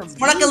 that sounds amazing. It's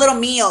more like a little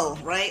meal,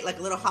 right? Like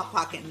a little hot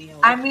pocket meal.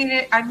 I mean,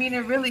 it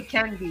really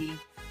can be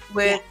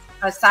with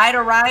a side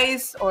of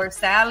rice or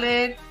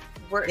salad.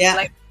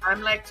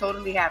 I'm like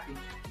totally happy.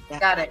 Yeah.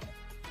 Got it.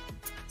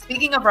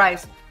 Speaking of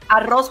rice,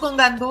 arroz con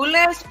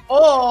gandules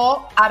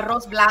o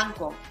arroz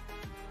blanco?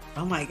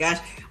 Oh my gosh.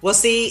 Well,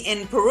 see,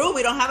 in Peru,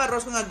 we don't have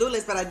arroz con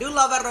gandules, but I do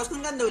love arroz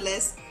con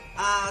gandules.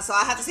 So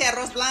I have to say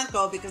arroz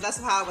blanco because that's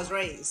how I was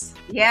raised.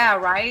 Yeah,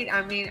 right?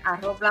 I mean,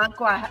 arroz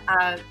blanco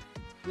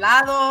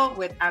lado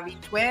with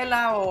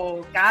habichuela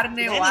o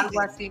carne o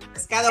algo así.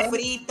 Pescado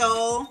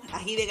frito,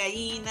 ají de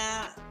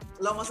gallina,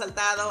 lomo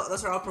saltado.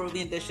 Those are all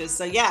Peruvian dishes.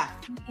 So yeah,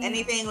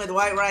 anything with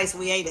white rice,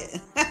 we ate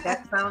it.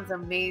 That sounds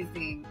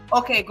amazing.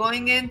 Okay,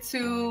 going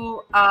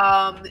into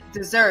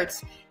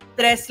desserts.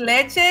 Tres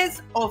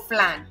leches o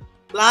flan?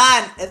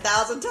 Flan,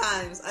 1,000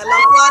 times. I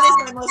love flan.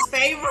 It's my most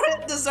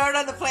favorite dessert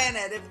on the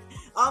planet. If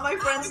all my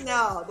friends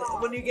know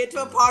that when you get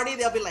to a party,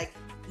 they'll be like,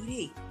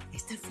 Nury,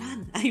 este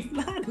flan, hay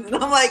flan. And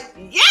I'm like,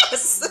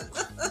 yes!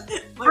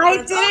 I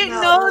didn't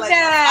know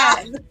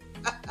that.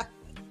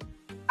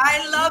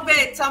 I love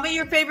it. Tell me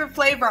your favorite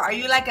flavor. Are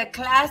you like a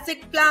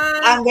classic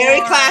flan? I'm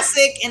very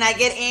classic, and I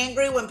get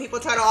angry when people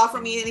try to offer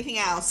me anything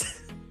else.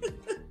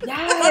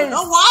 Yes. I don't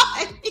know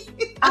why.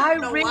 I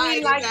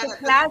really like the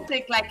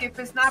classic. Like if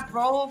it's not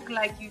broke,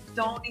 like you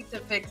don't need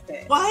to fix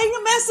it. Why are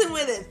you messing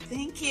with it?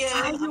 Thank you.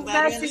 Why are you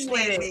messing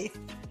with it?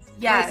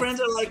 Yeah. My friends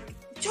are like,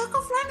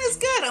 choco flan is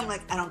good. I'm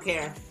like, I don't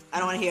care. I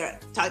don't want to hear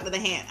it. Talk to the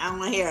hand. I don't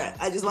want to hear it.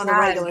 I just want the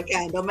regular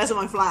kind. Don't mess with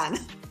my flan.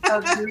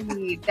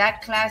 Agreed.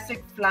 That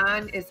classic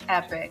flan is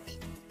epic.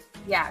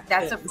 Yeah,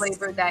 that's a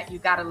flavor that you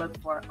got to look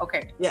for.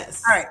 Okay.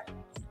 Yes. All right.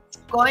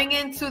 Going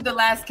into the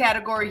last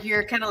category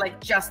here, kind of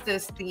like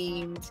justice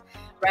themed,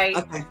 right?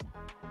 Okay.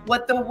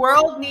 What the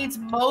world needs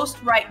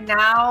most right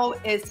now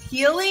is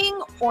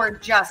healing or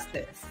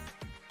justice?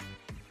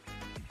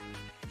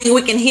 I think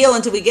we can heal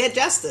until we get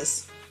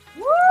justice.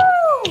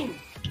 Woo!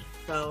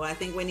 So I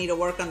think we need to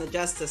work on the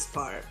justice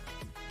part.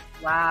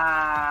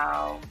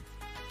 Wow.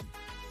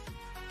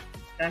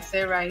 That's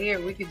it right here.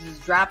 We could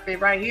just drop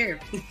it right here.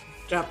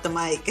 Drop the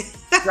mic.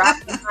 Drop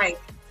the mic.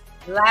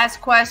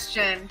 Last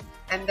question.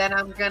 And then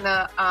I'm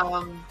gonna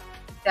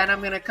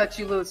cut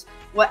you loose.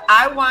 What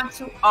I want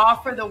to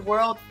offer the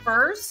world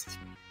first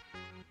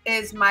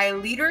is my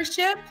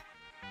leadership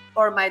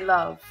or my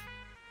love.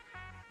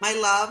 My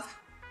love,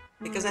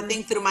 because I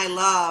think through my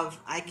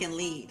love I can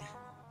lead.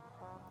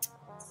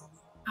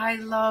 I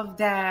love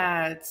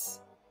that.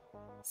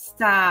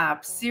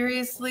 Stop.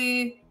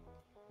 Seriously.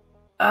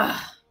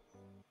 Ugh.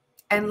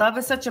 And love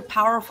is such a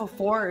powerful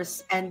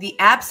force, and the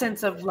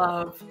absence of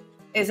love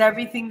is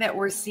everything that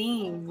we're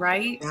seeing,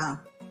 right? Yeah.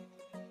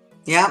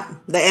 Yeah.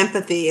 The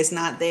empathy is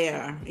not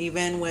there.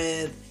 Even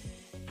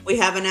we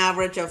have an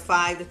average of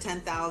 5,000 to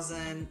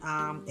 10,000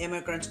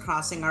 immigrants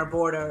crossing our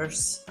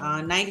borders.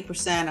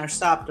 90% are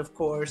stopped, of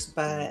course,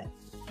 but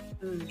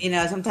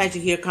sometimes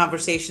you hear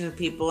conversations with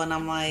people and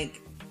I'm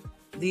like,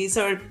 these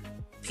are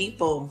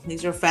people,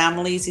 these are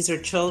families, these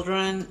are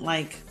children.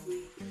 Like,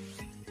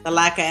 the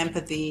lack of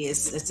empathy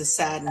it's a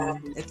sad,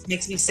 it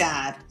makes me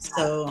sad.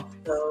 So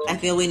I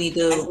feel we need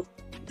to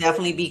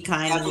definitely be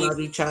kind and love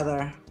each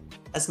other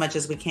as much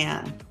as we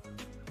can.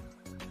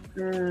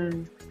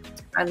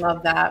 I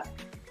love that.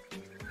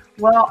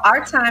 Well,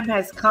 our time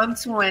has come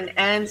to an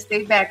end.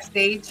 Stay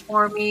backstage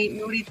for me.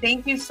 Nury,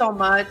 thank you so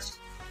much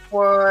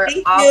for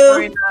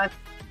offering us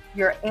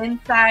your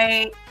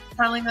insight,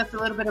 telling us a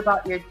little bit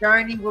about your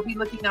journey. We'll be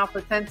looking out for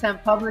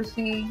 1010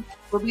 Publishing.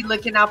 We'll be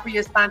looking out for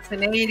your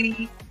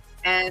spontaneity.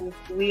 And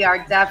we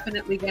are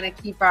definitely going to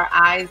keep our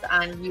eyes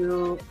on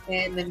you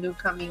in the new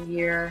coming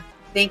year.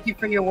 Thank you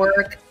for your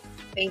work.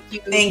 Thank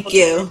you. Thank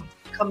you.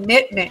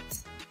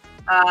 Commitment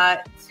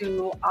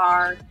to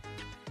our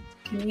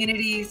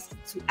communities,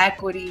 to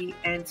equity,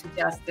 and to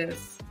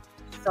justice.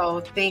 So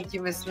thank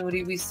you, Ms.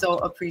 Nury. We so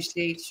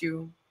appreciate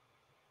you.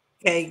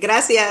 Okay,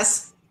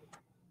 gracias.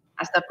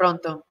 Hasta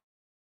pronto.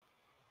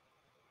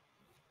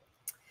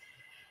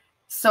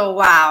 So,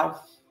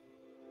 wow.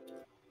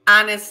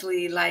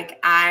 Honestly, like,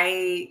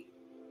 I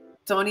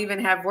don't even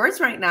have words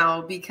right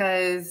now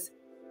because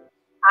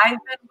I've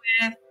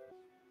been with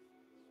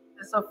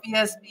the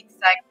Sofia Speaks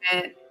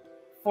segment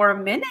for a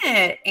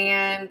minute,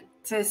 and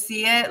to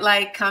see it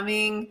like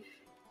coming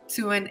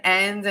to an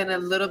end and a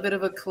little bit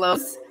of a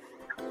close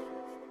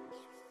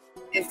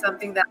is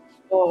something that,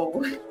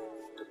 whoa.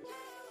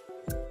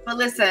 But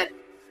listen,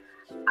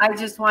 I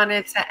just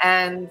wanted to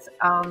end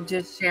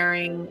just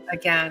sharing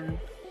again,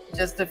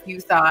 just a few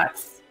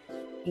thoughts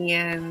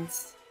and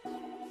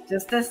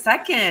just a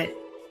second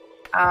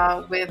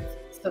with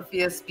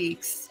Sofia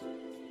Speaks.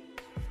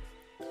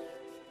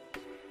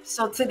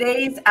 So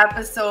today's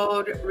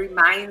episode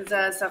reminds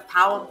us of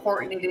how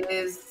important it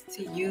is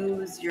to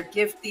use your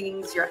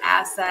giftings, your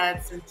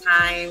assets, and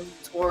time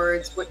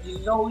towards what you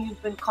know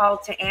you've been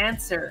called to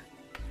answer.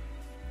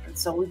 And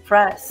so we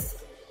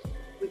press,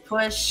 we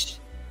push,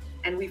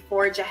 and we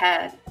forge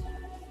ahead.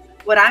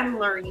 What I'm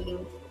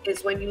learning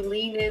is when you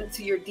lean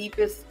into your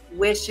deepest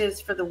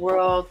wishes for the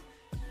world,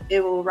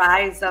 it will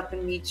rise up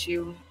and meet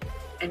you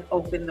and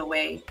open the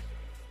way.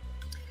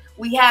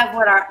 We have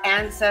what our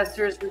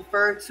ancestors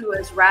referred to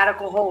as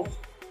radical hope,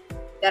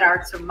 that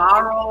our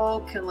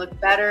tomorrow can look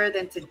better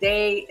than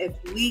today if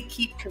we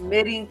keep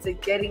committing to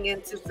getting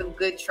into some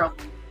good trouble.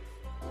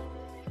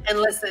 And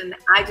listen,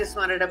 I just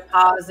wanted to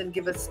pause and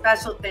give a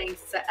special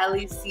thanks to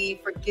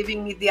LEC for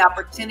giving me the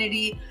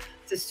opportunity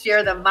to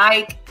share the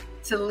mic,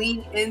 to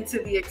lean into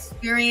the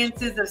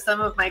experiences of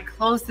some of my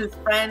closest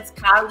friends,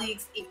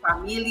 colleagues, y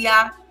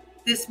familia.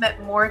 This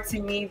meant more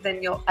to me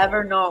than you'll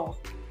ever know.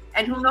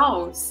 And who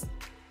knows?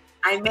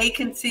 I may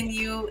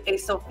continue a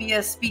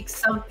Sofia Speaks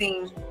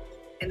something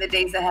in the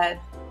days ahead.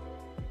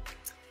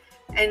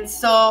 And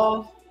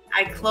so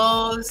I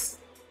close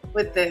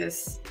with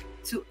this.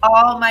 To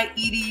all my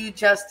EDU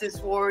justice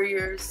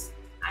warriors,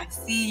 I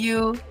see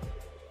you,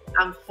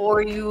 I'm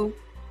for you,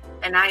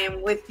 and I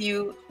am with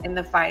you in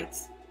the fight.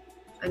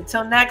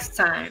 Until next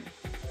time,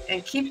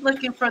 and keep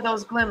looking for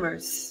those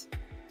glimmers.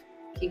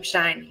 Keep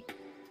shining.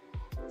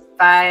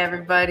 Bye,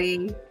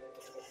 everybody.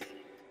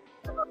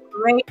 Have a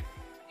great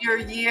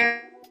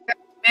year.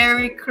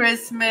 Merry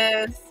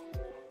Christmas.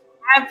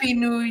 Happy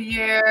New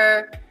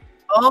Year.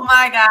 Oh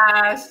my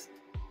gosh.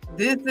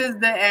 This is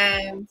the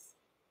end.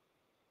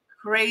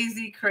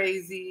 Crazy,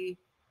 crazy.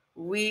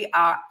 We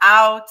are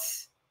out.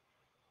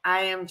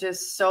 I am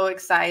just so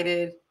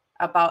excited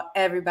about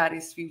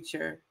everybody's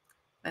future.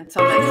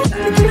 Until next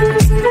time.